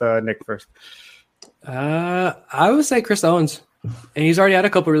go with Nick first. I would say Chris Owens. And he's already had a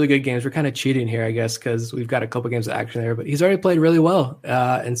couple really good games. We're kind of cheating here, I guess, because we've got a couple games of action there. But he's already played really well.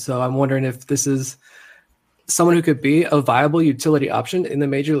 And so I'm wondering if this is someone who could be a viable utility option in the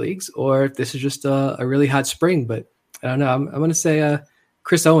major leagues, or if this is just a really hot spring. But I don't know. I'm going to say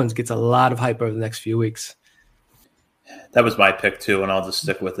Chris Owens gets a lot of hype over the next few weeks. That was my pick, too, and I'll just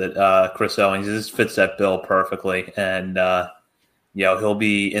stick with it. Chris Owens, this fits that bill perfectly. And, he'll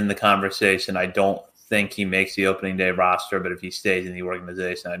be in the conversation. I don't think he makes the opening day roster, but if he stays in the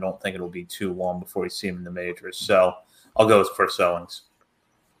organization, I don't think it'll be too long before we see him in the majors. So I'll go with Chris Owens.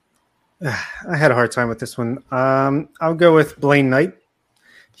 I had a hard time with this one. I'll go with Blaine Knight.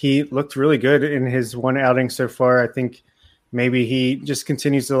 He looked really good in his one outing so far. I think maybe he just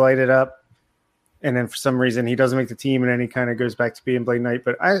continues to light it up, and then for some reason he doesn't make the team, and then he kind of goes back to being Blaine Knight.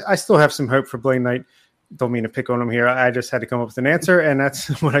 But I still have some hope for Blaine Knight. Don't mean to pick on him here. I just had to come up with an answer, and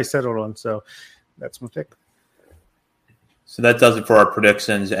that's what I settled on. So that's my pick. So that does it for our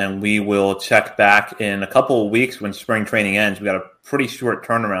predictions, and we will check back in a couple of weeks when spring training ends. We got a pretty short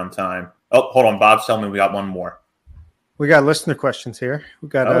turnaround time. Oh, hold on, Bob, tell me we got one more. We got listener questions here. We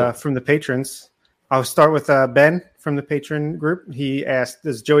got from the patrons. I'll start with Ben from the patron group. He asked,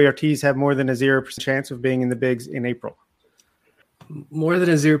 does Joey Ortiz have more than a 0% chance of being in the bigs in April? More than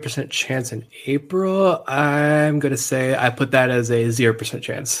a 0% chance in April? I'm going to say I put that as a 0%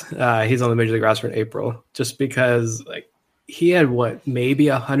 chance. He's on the Major League roster in April, just because he had maybe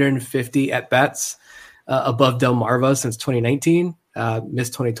 150 at-bats above Delmarva since 2019.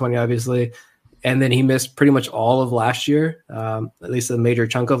 Missed 2020, obviously. And then he missed pretty much all of last year, at least a major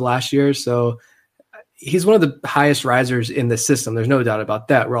chunk of last year. So he's one of the highest risers in the system. There's no doubt about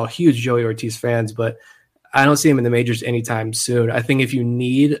that. We're all huge Joey Ortiz fans, but I don't see him in the majors anytime soon. I think if you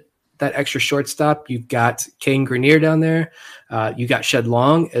need that extra shortstop, you've got Kane Grenier down there. You got Shed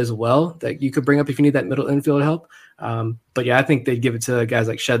Long as well that you could bring up if you need that middle infield help. But yeah, I think they'd give it to guys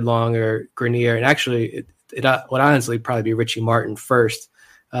like Shed Long or Grenier. And actually, it would honestly probably be Richie Martin first.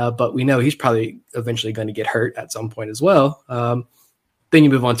 But we know he's probably eventually going to get hurt at some point as well. Then you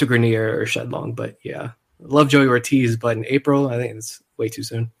move on to Grenier or Shed Long. But yeah, love Joey Ortiz, but in April, I think it's way too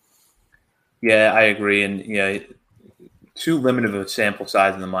soon. Yeah, I agree. And too limited of a sample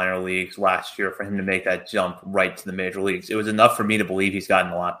size in the minor leagues last year for him to make that jump right to the major leagues. It was enough for me to believe he's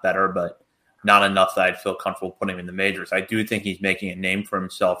gotten a lot better, but not enough that I'd feel comfortable putting him in the majors. I do think he's making a name for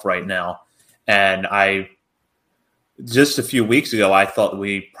himself right now. And just a few weeks ago, I thought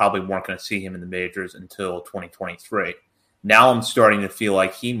we probably weren't going to see him in the majors until 2023. Now I'm starting to feel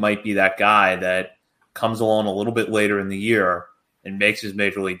like he might be that guy that comes along a little bit later in the year and makes his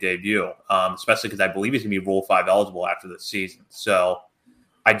major league debut, especially because I believe he's going to be Rule 5 eligible after this season. So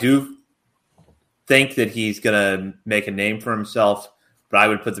I do think that he's going to make a name for himself, but I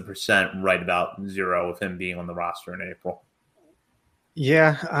would put the percent right about 0 of him being on the roster in April.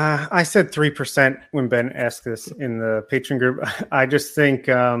 Yeah, I said 3% when Ben asked this in the patron group. I just think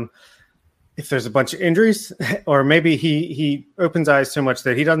if there's a bunch of injuries, or maybe he opens eyes so much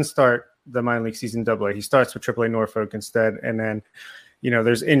that he doesn't start the minor league season AA. He starts with AAA Norfolk instead, and then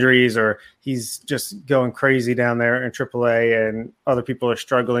there's injuries, or he's just going crazy down there in AAA, and other people are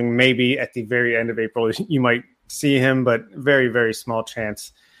struggling. Maybe at the very end of April, you might see him, but very, very small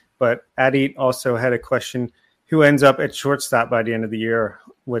chance. But Adi also had a question: who ends up at shortstop by the end of the year,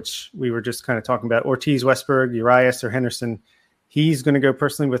 which we were just kind of talking about? Ortiz, Westberg, Urias, or Henderson? He's going to go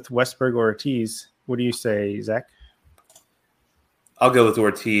personally with Westberg or Ortiz. What do you say, Zach? I'll go with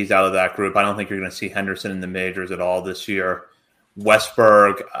Ortiz out of that group. I don't think you're going to see Henderson in the majors at all this year.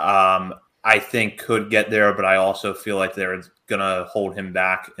 Westberg, I think, could get there, but I also feel like they're going to hold him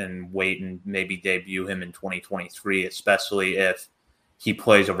back and wait and maybe debut him in 2023, especially if he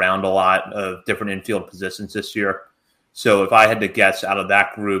plays around a lot of different infield positions this year. So if I had to guess out of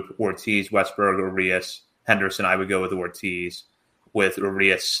that group, Ortiz, Westberg, Urias, Henderson, I would go with Ortiz, with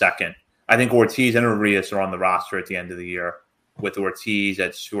Urias second. I think Ortiz and Urias are on the roster at the end of the year, with Ortiz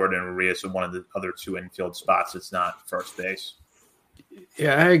at short and Urias in one of the other two infield spots. It's not first base.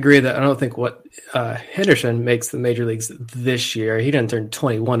 Yeah, I agree that I don't think Henderson makes the major leagues this year. He didn't turn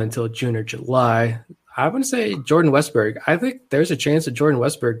 21 until June or July. I would say Jordan Westberg. I think there's a chance that Jordan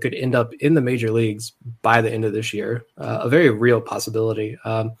Westberg could end up in the major leagues by the end of this year. A very real possibility.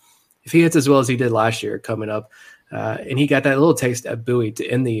 If he hits as well as he did last year coming up, and he got that little taste at Bowie to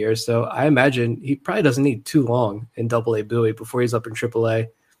end the year. So I imagine he probably doesn't need too long in AA Bowie before he's up in AAA.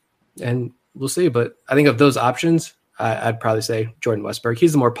 And we'll see. But I think of those options, I'd probably say Jordan Westberg.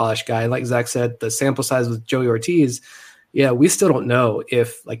 He's the more polished guy. Like Zach said, the sample size with Joey Ortiz, yeah, we still don't know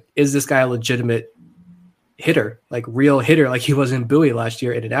if like, is this guy a legitimate hitter, like real hitter, like he was in Bowie last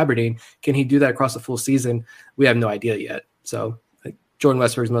year and in Aberdeen? Can he do that across the full season? We have no idea yet. So like, Jordan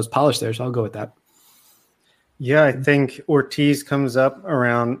Westburg's most polished there, so I'll go with that. Yeah, I think Ortiz comes up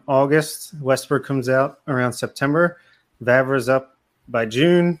around August. Westburg comes out around September. Vavra's up by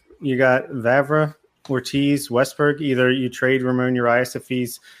June. You got Vavra, Ortiz, Westburg. Either you trade Ramon Urias if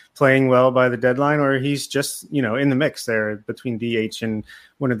he's playing well by the deadline, or he's just, in the mix there between DH and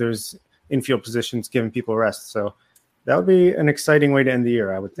one of those infield positions, giving people rest. So that would be an exciting way to end the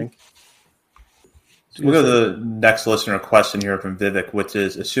year, I would think. So we'll go to the next listener question here from Vivek, which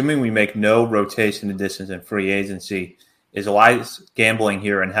is, assuming we make no rotation additions in free agency, is Elias gambling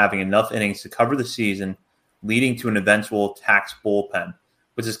here and having enough innings to cover the season, leading to an eventual tax bullpen,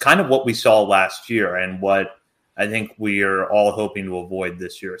 which is kind of what we saw last year and what I think we are all hoping to avoid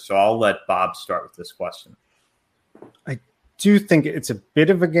this year. So I'll let Bob start with this question. I do think it's a bit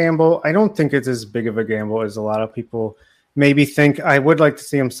of a gamble. I don't think it's as big of a gamble as a lot of people maybe think. I would like to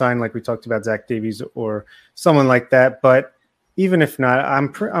see him sign, like we talked about, Zach Davies or someone like that. But even if not,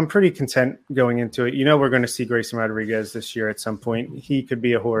 I'm pretty content going into it. We're going to see Grayson Rodriguez this year at some point. He could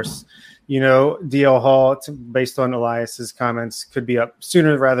be a horse. DL Hall, based on Elias's comments, could be up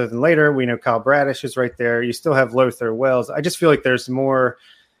sooner rather than later. We know Kyle Bradish is right there. You still have Lothar Wells. I just feel like there's more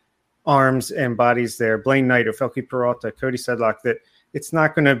arms and bodies there. Blaine Knight, Ofelky Peralta, Cody Sedlock, that it's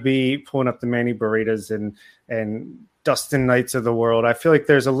not going to be pulling up the Manny Barretas and Dustin Knights of the world. I feel like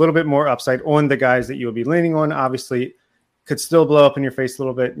there's a little bit more upside on the guys that you'll be leaning on. Obviously, could still blow up in your face a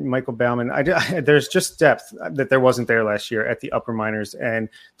little bit. Michael Baumann, there's just depth that there wasn't there last year at the upper minors and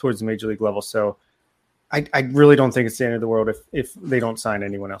towards the major league level. So I really don't think it's the end of the world if they don't sign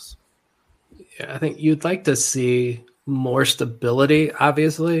anyone else. Yeah, I think you'd like to see more stability,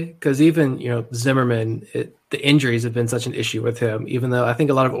 obviously, because even, Zimmerman, the injuries have been such an issue with him, even though I think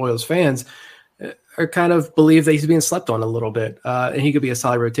a lot of Orioles fans are kind of believe that he's being slept on a little bit, and he could be a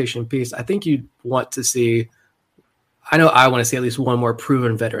solid rotation piece. I think you'd want to see, I want to see at least one more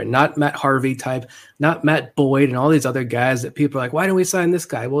proven veteran, not Matt Harvey type, not Matt Boyd and all these other guys that people are like, why don't we sign this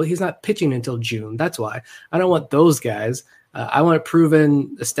guy? Well, he's not pitching until June. That's why. I don't want those guys. I want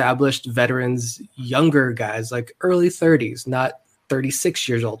proven, established veterans, younger guys, like early 30s, not 36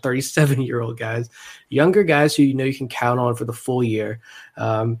 years old, 37-year-old guys, younger guys who you can count on for the full year.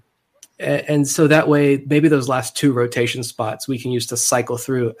 And so that way, maybe those last two rotation spots we can use to cycle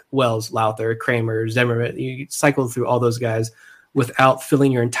through Wells, Lowther, Kramer, Zimmerman. You cycle through all those guys without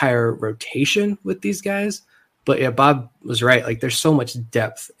filling your entire rotation with these guys. But yeah, Bob was right. Like, there's so much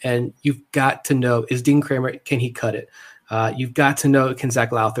depth, and you've got to know, is Dean Kramer, can he cut it? You've got to know, can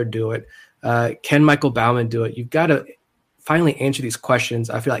Zach Lowther do it? Can Michael Baumann do it? You've got to finally answer these questions,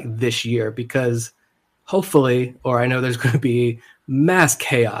 I feel like, this year, because hopefully, or I know there's going to be mass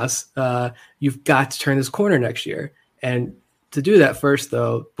chaos, you've got to turn this corner next year. And to do that first,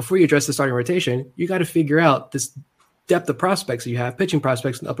 though, before you address the starting rotation, you got to figure out this depth of prospects that you have, pitching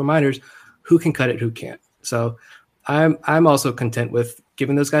prospects and upper minors, who can cut it, who can't. So I'm also content with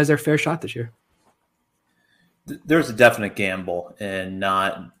giving those guys their fair shot this year. There's a definite gamble in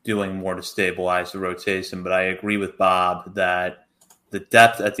not doing more to stabilize the rotation, but I agree with Bob that the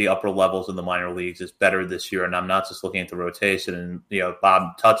depth at the upper levels of the minor leagues is better this year. And I'm not just looking at the rotation. And,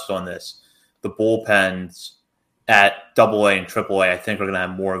 Bob touched on this. The bullpens at AA and AAA, I think, are going to have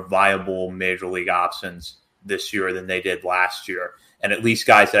more viable major league options this year than they did last year. And at least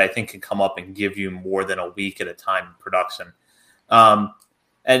guys that I think can come up and give you more than a week at a time in production.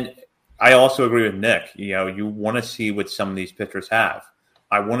 And I also agree with Nick. You want to see what some of these pitchers have.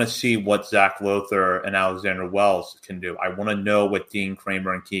 I want to see what Zach Lowther and Alexander Wells can do. I want to know what Dean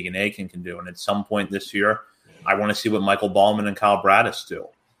Kramer and Keegan Aiken can do. And at some point this year, I want to see what Michael Baumann and Kyle Bradish do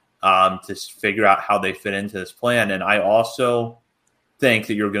to figure out how they fit into this plan. And I also think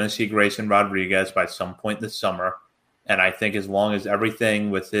that you're going to see Grayson Rodriguez by some point this summer. And I think as long as everything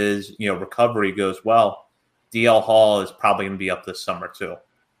with his recovery goes well, DL Hall is probably going to be up this summer too.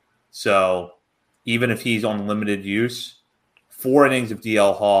 So even if he's on limited use, 4 innings of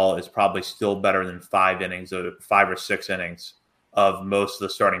DL Hall is probably still better than 5 or 6 innings of most of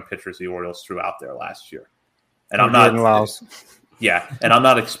the starting pitchers the Orioles threw out there last year. And I'm not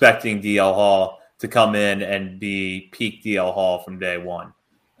expecting DL Hall to come in and be peak DL Hall from day one.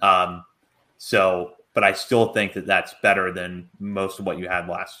 But I still think that that's better than most of what you had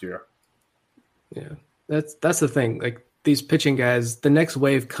last year. Yeah, that's the thing. Like, these pitching guys, the next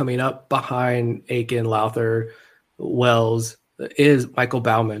wave coming up behind Aiken, Lowther, Wells is Michael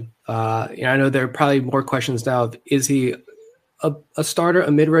Baumann. I know there are probably more questions now. Is he a starter,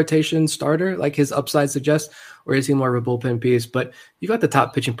 a mid-rotation starter, like his upside suggests, or is he more of a bullpen piece? But you got the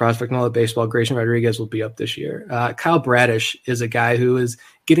top pitching prospect in all of baseball. Grayson Rodriguez will be up this year. Kyle Bradish is a guy who is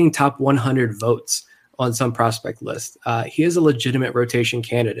getting top 100 votes on some prospect list. He is a legitimate rotation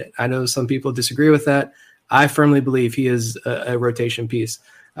candidate. I know some people disagree with that. I firmly believe he is a rotation piece.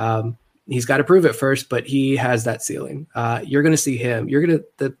 He's got to prove it first, but he has that ceiling. You're going to see him.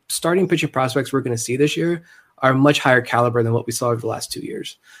 The starting pitching prospects we're going to see this year are much higher caliber than what we saw over the last 2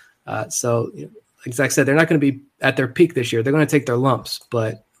 years. So, like Zach said, they're not going to be at their peak this year. They're going to take their lumps,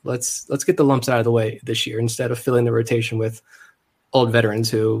 but let's get the lumps out of the way this year instead of filling the rotation with old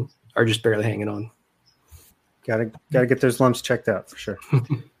veterans who are just barely hanging on. Gotta get those lumps checked out for sure.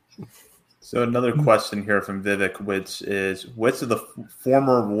 So another question here from Vivek Witz is, which of the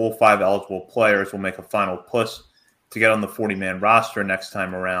former Rule 5 eligible players will make a final push to get on the 40-man roster next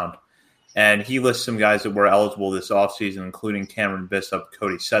time around? And he lists some guys that were eligible this offseason, including Cameron Bishop,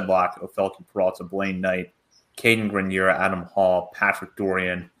 Cody Sedlock, Ofelky Peralta, Blaine Knight, Caden Grenier, Adam Hall, Patrick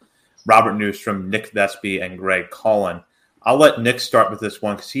Dorian, Robert Newstrom, Nick Vespi, and Greg Cullen. I'll let Nick start with this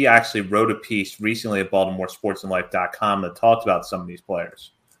one because he actually wrote a piece recently at BaltimoreSportsAndLife.com that talked about some of these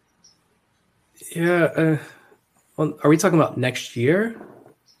players. Yeah. Well, are we talking about next year?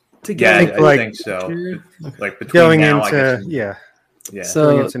 Yeah, I think so. Okay. Like between going now, into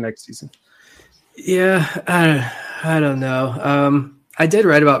So going into next season. Yeah, I don't know. I did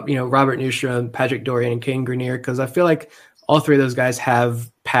write about Robert Newstrom, Patrick Dorian, and Caden Grenier because I feel like all three of those guys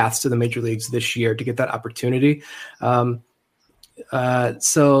have paths to the major leagues this year to get that opportunity. So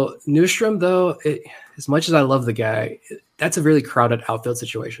Newstrom, though, as much as I love the guy, that's a really crowded outfield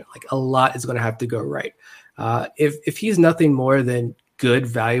situation. Like a lot is going to have to go right. If he's nothing more than good,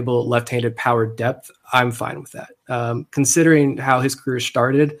 valuable left-handed power depth, I'm fine with that. Considering how his career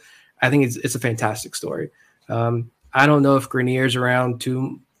started, I think it's a fantastic story. I don't know if Grenier's around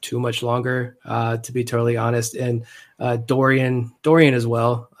too much longer, to be totally honest. And Dorian as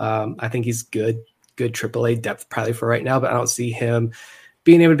well. I think he's good AAA depth probably for right now, but I don't see him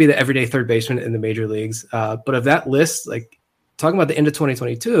being able to be the everyday third baseman in the major leagues. But of that list, like talking about the end of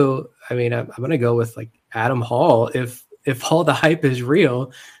 2022, I mean, I'm going to go with like Adam Hall. If all the hype is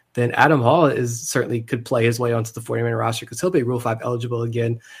real, then Adam Hall certainly could play his way onto the 40-man roster because he'll be Rule 5 eligible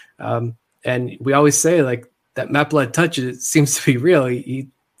again. And we always say like that Matt Blood touch seems to be real. He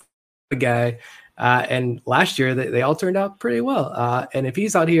the guy. And last year they all turned out pretty well. And if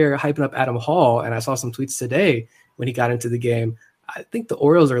he's out here hyping up Adam Hall, and I saw some tweets today when he got into the game, I think the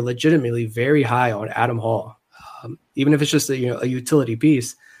Orioles are legitimately very high on Adam Hall. Even if it's just a utility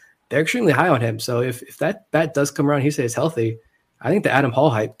piece, they're extremely high on him. So if that bat does come around, he stays healthy, I think the Adam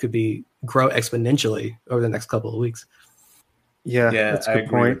Hall hype could grow exponentially over the next couple of weeks. Yeah, that's a good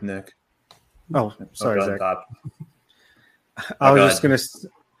agree point, with Nick. Oh, sorry, Zach.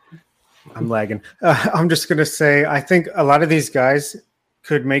 I'm lagging. I'm just going to say, I think a lot of these guys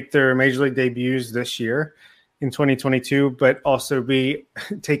could make their major league debuts this year in 2022, but also be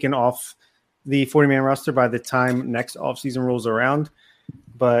taken off the 40-man roster by the time next offseason rolls around.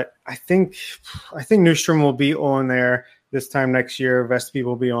 But I think Newstrom will be on there this time next year. Vespi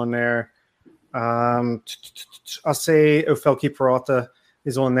will be on there. I'll say Ofelky Peralta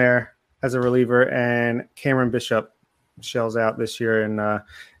is on there as a reliever, and Cameron Bishop shells out this year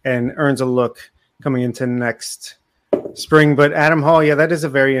and earns a look coming into next spring. But Adam Hall, yeah, that is a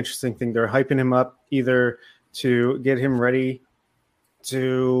very interesting thing. They're hyping him up either to get him ready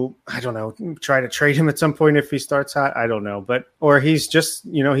to, I don't know, try to trade him at some point if he starts hot. I don't know. Or he's just,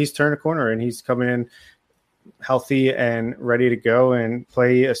 he's turned a corner and he's coming in healthy and ready to go and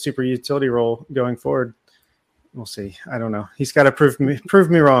play a super utility role going forward. We'll see. I don't know. He's got to prove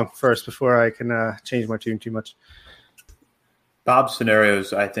me wrong first before I can change my tune too much. Bob's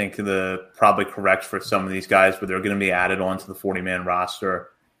scenarios, I think, probably correct for some of these guys where they're going to be added onto the 40-man roster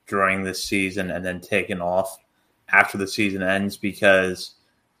during this season and then taken off after the season ends, because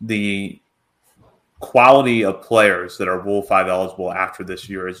the quality of players that are Rule 5 eligible after this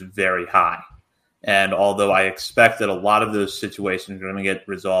year is very high. And although I expect that a lot of those situations are going to get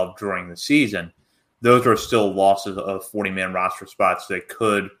resolved during the season, those are still losses of 40-man roster spots that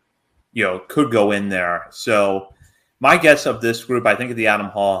could go in there. So my guess of this group, I think if the Adam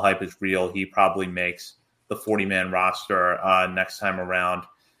Hall hype is real, he probably makes the 40-man roster next time around.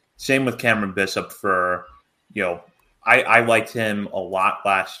 Same with Cameron Bishop I liked him a lot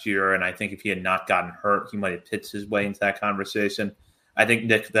last year, and I think if he had not gotten hurt, he might have pitched his way into that conversation. I think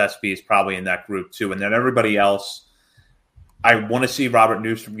Nick Vespi is probably in that group too. And then everybody else, I want to see Robert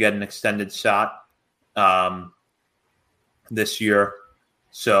Newstrom get an extended shot this year.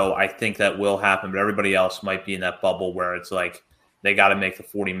 So I think that will happen, but everybody else might be in that bubble where it's like they got to make the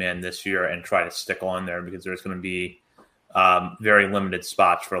 40-man this year and try to stick on there, because there's going to be very limited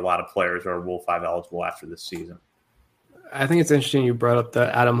spots for a lot of players who are Rule 5 eligible after this season. I think it's interesting you brought up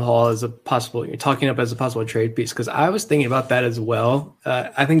the Adam Hall as you're talking up as a possible trade piece, because I was thinking about that as well.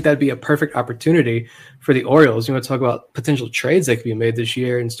 I think that'd be a perfect opportunity for the Orioles. You want to talk about potential trades that could be made this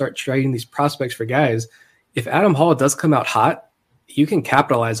year and start trading these prospects for guys. If Adam Hall does come out hot, you can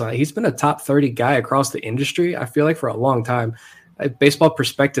capitalize on it. He's been a top 30 guy across the industry, I feel like, for a long time. Baseball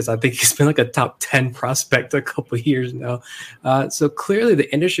Prospectus, I think he's been like a top 10 prospect a couple of years now. So clearly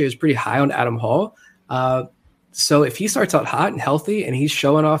the industry is pretty high on Adam Hall. So if he starts out hot and healthy and he's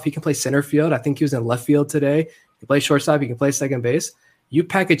showing off, he can play center field. I think he was in left field today. He can play shortstop. He can play second base. You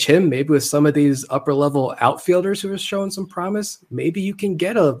package him maybe with some of these upper level outfielders who are showing some promise. Maybe you can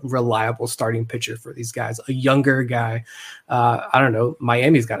get a reliable starting pitcher for these guys, a younger guy. I don't know.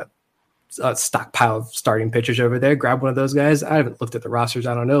 Miami's got a stockpile of starting pitchers over there. Grab one of those guys. I haven't looked at the rosters.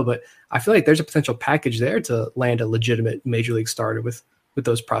 I don't know, but I feel like there's a potential package there to land a legitimate major league starter with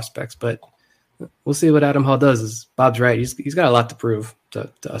those prospects. But we'll see what Adam Hall does. Bob's right. He's got a lot to prove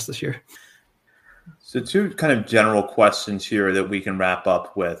to us this year. So two kind of general questions here that we can wrap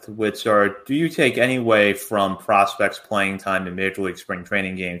up with, which are, do you take any way from prospects playing time in Major League spring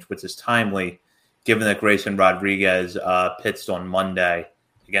training games, which is timely, given that Grayson Rodriguez pitched on Monday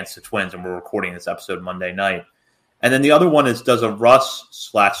against the Twins, and we're recording this episode Monday night. And then the other one is, does a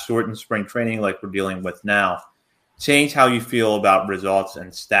rush/shortened spring training like we're dealing with now change how you feel about results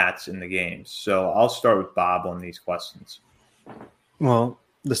and stats in the games? So I'll start with Bob on these questions. Well,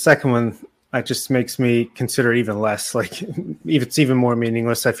 the second one, it just makes me consider even less. Like, it's even more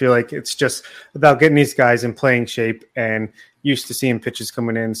meaningless. I feel like it's just about getting these guys in playing shape and used to seeing pitches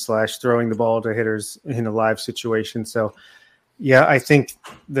coming in / throwing the ball to hitters in a live situation. So, yeah, I think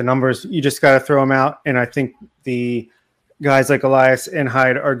the numbers, you just got to throw them out. And I think the guys like Elias and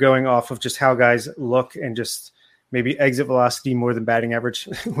Hyde are going off of just how guys look and just maybe exit velocity more than batting average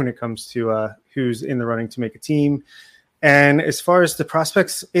when it comes to who's in the running to make a team. And as far as the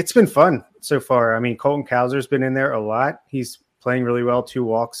prospects, it's been fun so far. I mean, Colton Cowser's been in there a lot. He's playing really well, 2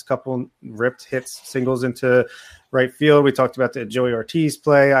 walks, couple ripped hits, singles into right field. We talked about the Joey Ortiz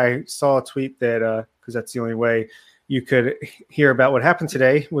play. I saw a tweet that, because that's the only way you could hear about what happened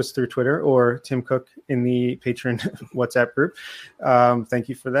today, was through Twitter or Tim Cook in the patron WhatsApp group. Thank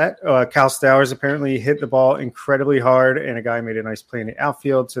you for that. Cal Stowers apparently hit the ball incredibly hard, and a guy made a nice play in the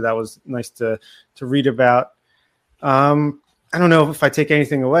outfield. So that was nice to read about. I don't know if I take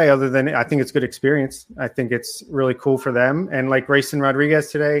anything away other than I think it's good experience. I think it's really cool for them. And like Grayson Rodriguez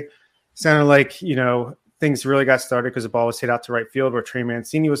today, sounded like, things really got started because the ball was hit out to right field, where Trey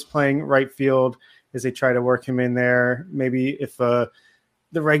Mancini was playing right field as they try to work him in there. Maybe if the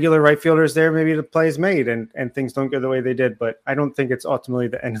regular right fielder is there, maybe the play is made and things don't go the way they did. But I don't think it's ultimately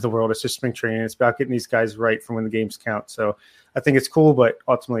the end of the world. It's just spring training. It's about getting these guys right from when the games count. So I think it's cool, but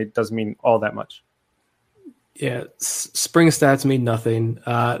ultimately it doesn't mean all that much. Yeah, spring stats mean nothing.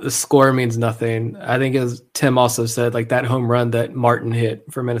 The score means nothing. I think, as Tim also said, like that home run that Martin hit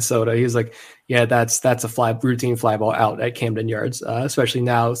for Minnesota, he's like, yeah, that's a routine fly ball out at Camden Yards, especially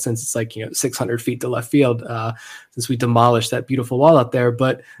now since it's like 600 feet to left field, since we demolished that beautiful wall out there.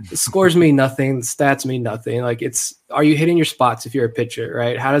 But the scores mean nothing. The stats mean nothing. Like, are you hitting your spots if you're a pitcher,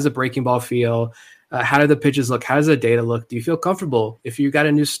 right? How does a breaking ball feel? How do the pitches look? How does the data look? Do you feel comfortable if you got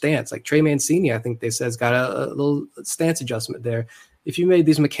a new stance? Like Trey Mancini, I think they said, has got a little stance adjustment there. If you made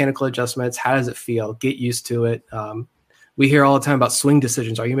these mechanical adjustments, how does it feel? Get used to it. We hear all the time about swing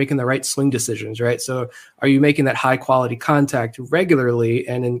decisions. Are you making the right swing decisions, right? So are you making that high-quality contact regularly?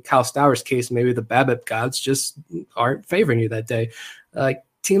 And in Cal Stowers' case, maybe the BABIP gods just aren't favoring you that day. Like,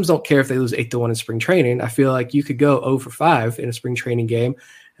 teams don't care if they lose 8-1 in spring training. I feel like you could go 0-5 in a spring training game.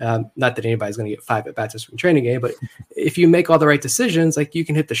 Not that anybody's going to get 5 at-bats in spring training game, but if you make all the right decisions, like, you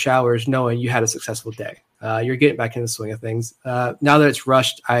can hit the showers knowing you had a successful day. You're getting back in the swing of things. Now that it's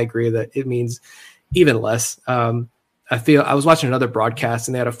rushed, I agree that it means even less. I was watching another broadcast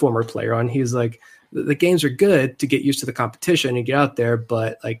and they had a former player on. He's like, the games are good to get used to the competition and get out there,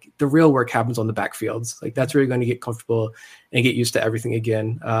 but like the real work happens on the backfields. Like, that's where you're going to get comfortable and get used to everything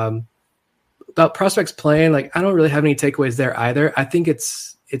again. About prospects playing, like, I don't really have any takeaways there either. I think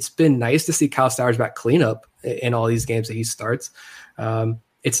it's been nice to see Cal Stowers back cleanup in all these games that he starts.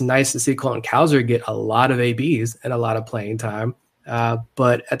 It's nice to see Colton Cowser get a lot of ABs and a lot of playing time.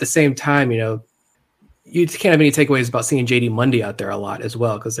 But at the same time, you can't have any takeaways about seeing JD Mundy out there a lot as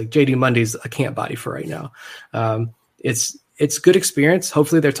well, because like JD Mundy's a camp body for right now. It's good experience.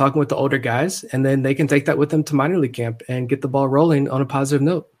 Hopefully they're talking with the older guys, and then they can take that with them to minor league camp and get the ball rolling on a positive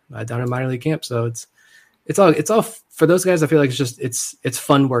note down in minor league camp. So it's it's all for those guys. I feel like it's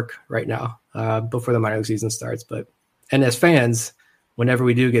fun work right now before the minor league season starts. And as fans, whenever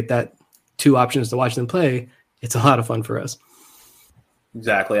we do get that 2 options to watch them play, it's a lot of fun for us.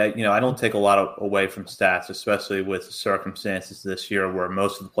 Exactly. I don't take a lot away from stats, especially with the circumstances this year where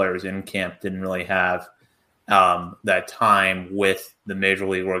most of the players in camp didn't really have that time with the major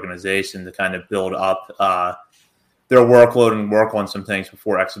league organization to kind of build up their workload and work on some things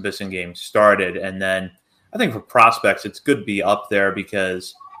before exhibition games started. And then I think for prospects, it's good to be up there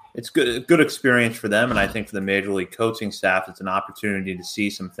because it's good experience for them. And I think for the major league coaching staff, it's an opportunity to see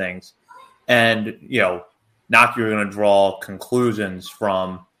some things. And, not you're going to draw conclusions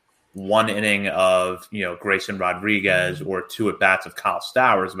from 1 inning of, Grayson Rodriguez or 2 at-bats of Kyle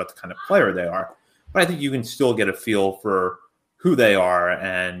Stowers about the kind of player they are. But I think you can still get a feel for who they are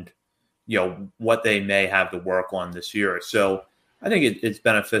and, what they may have to work on this year. So I think it's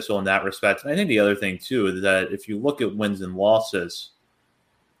beneficial in that respect. And I think the other thing, too, is that if you look at wins and losses,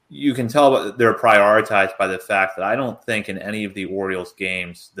 you can tell they're prioritized by the fact that I don't think in any of the Orioles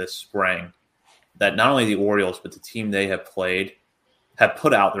games this spring that not only the Orioles, but the team they have played have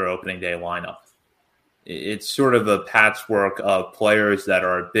put out their opening day lineup. It's sort of a patchwork of players that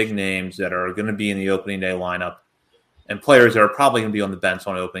are big names that are going to be in the opening day lineup and players that are probably going to be on the bench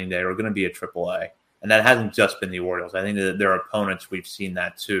on opening day or going to be at AAA. And that hasn't just been the Orioles. I think that their opponents, we've seen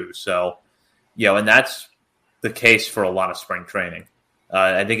that too. So, and that's the case for a lot of spring training.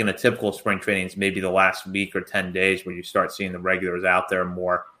 I think in a typical spring training, it's maybe the last week or 10 days where you start seeing the regulars out there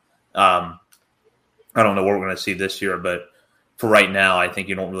more. I don't know what we're going to see this year, but for right now, I think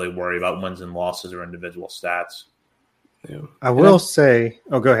you don't really worry about wins and losses or individual stats. Yeah. I will say,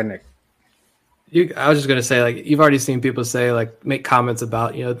 go ahead, Nick. I was just going to say, you've already seen people say, make comments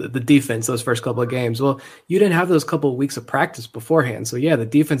about, the defense, those first couple of games. Well, you didn't have those couple of weeks of practice beforehand. So, yeah, the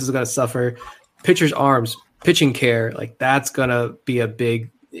defense is going to suffer. Pitchers' arms, pitching care, that's going to be a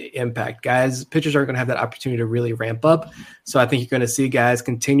big impact. Pitchers aren't going to have that opportunity to really ramp up. So I think you're going to see guys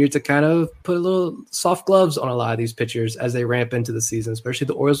continue to kind of put a little soft gloves on a lot of these pitchers as they ramp into the season, especially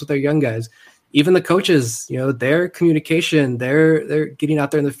the Orioles with their young guys. Even the coaches, their communication, they're getting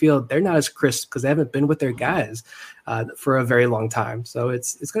out there in the field. They're not as crisp because they haven't been with their guys for a very long time. So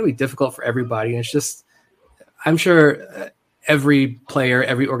it's going to be difficult for everybody. And it's just, I'm sure every player,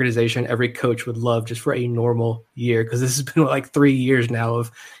 every organization, every coach would love just for a normal year, because this has been 3 years now of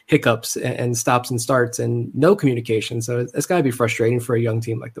hiccups and stops and starts and no communication. So it's got to be frustrating for a young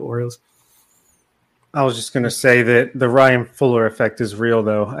team like the Orioles. I was just going to say that the Ryan Fuller effect is real,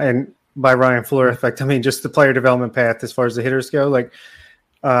 though. And by Ryan Fuller effect, I mean just the player development path as far as the hitters go.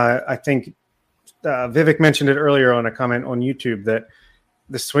 I think Vivek mentioned it earlier on a comment on YouTube that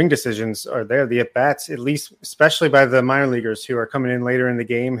the swing decisions are there. The at-bats, at least, especially by the minor leaguers who are coming in later in the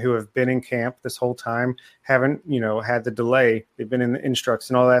game, who have been in camp this whole time, haven't, had the delay. They've been in the instructs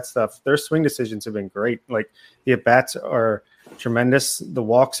and all that stuff. Their swing decisions have been great. The at-bats are tremendous. The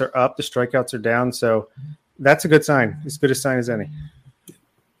walks are up. The strikeouts are down. So that's a good sign. As good a sign as any.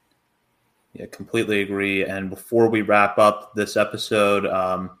 Yeah, completely agree. And before we wrap up this episode,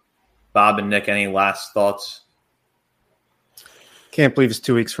 Bob and Nick, any last thoughts? Can't believe it's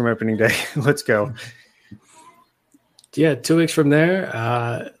 2 weeks from opening day. Let's go. Yeah, 2 weeks from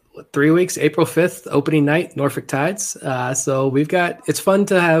there. 3 weeks, April 5th, opening night, Norfolk Tides. So it's fun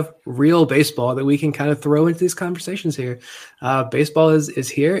to have real baseball that we can kind of throw into these conversations here. Baseball is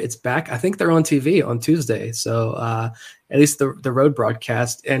here. It's back. I think they're on TV on Tuesday. So at least the road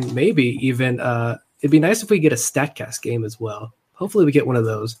broadcast, and maybe even it'd be nice if we get a StatCast game as well. Hopefully we get one of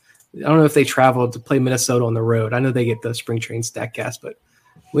those. I don't know if they travel to play Minnesota on the road. I know they get the spring training StatCast, but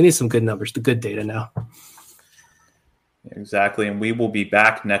we need some good numbers, the good data now. Exactly, and we will be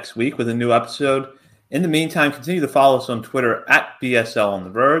back next week with a new episode. In the meantime, continue to follow us on Twitter at BSL on the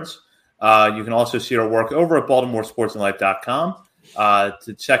Verge. You can also see our work over at BaltimoreSportsAndLife.com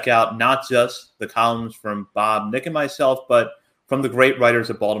to check out not just the columns from Bob, Nick, and myself, but from the great writers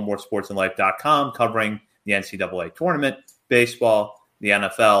at BaltimoreSportsAndLife.com covering the NCAA tournament, baseball, the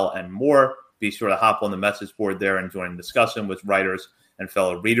NFL, and more. Be sure to hop on the message board there and join the discussion with writers and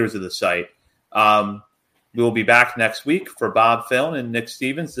fellow readers of the site. We will be back next week. For Bob Phelan and Nick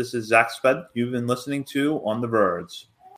Stevens, this is Zach Sped. You've been listening to On the Verge.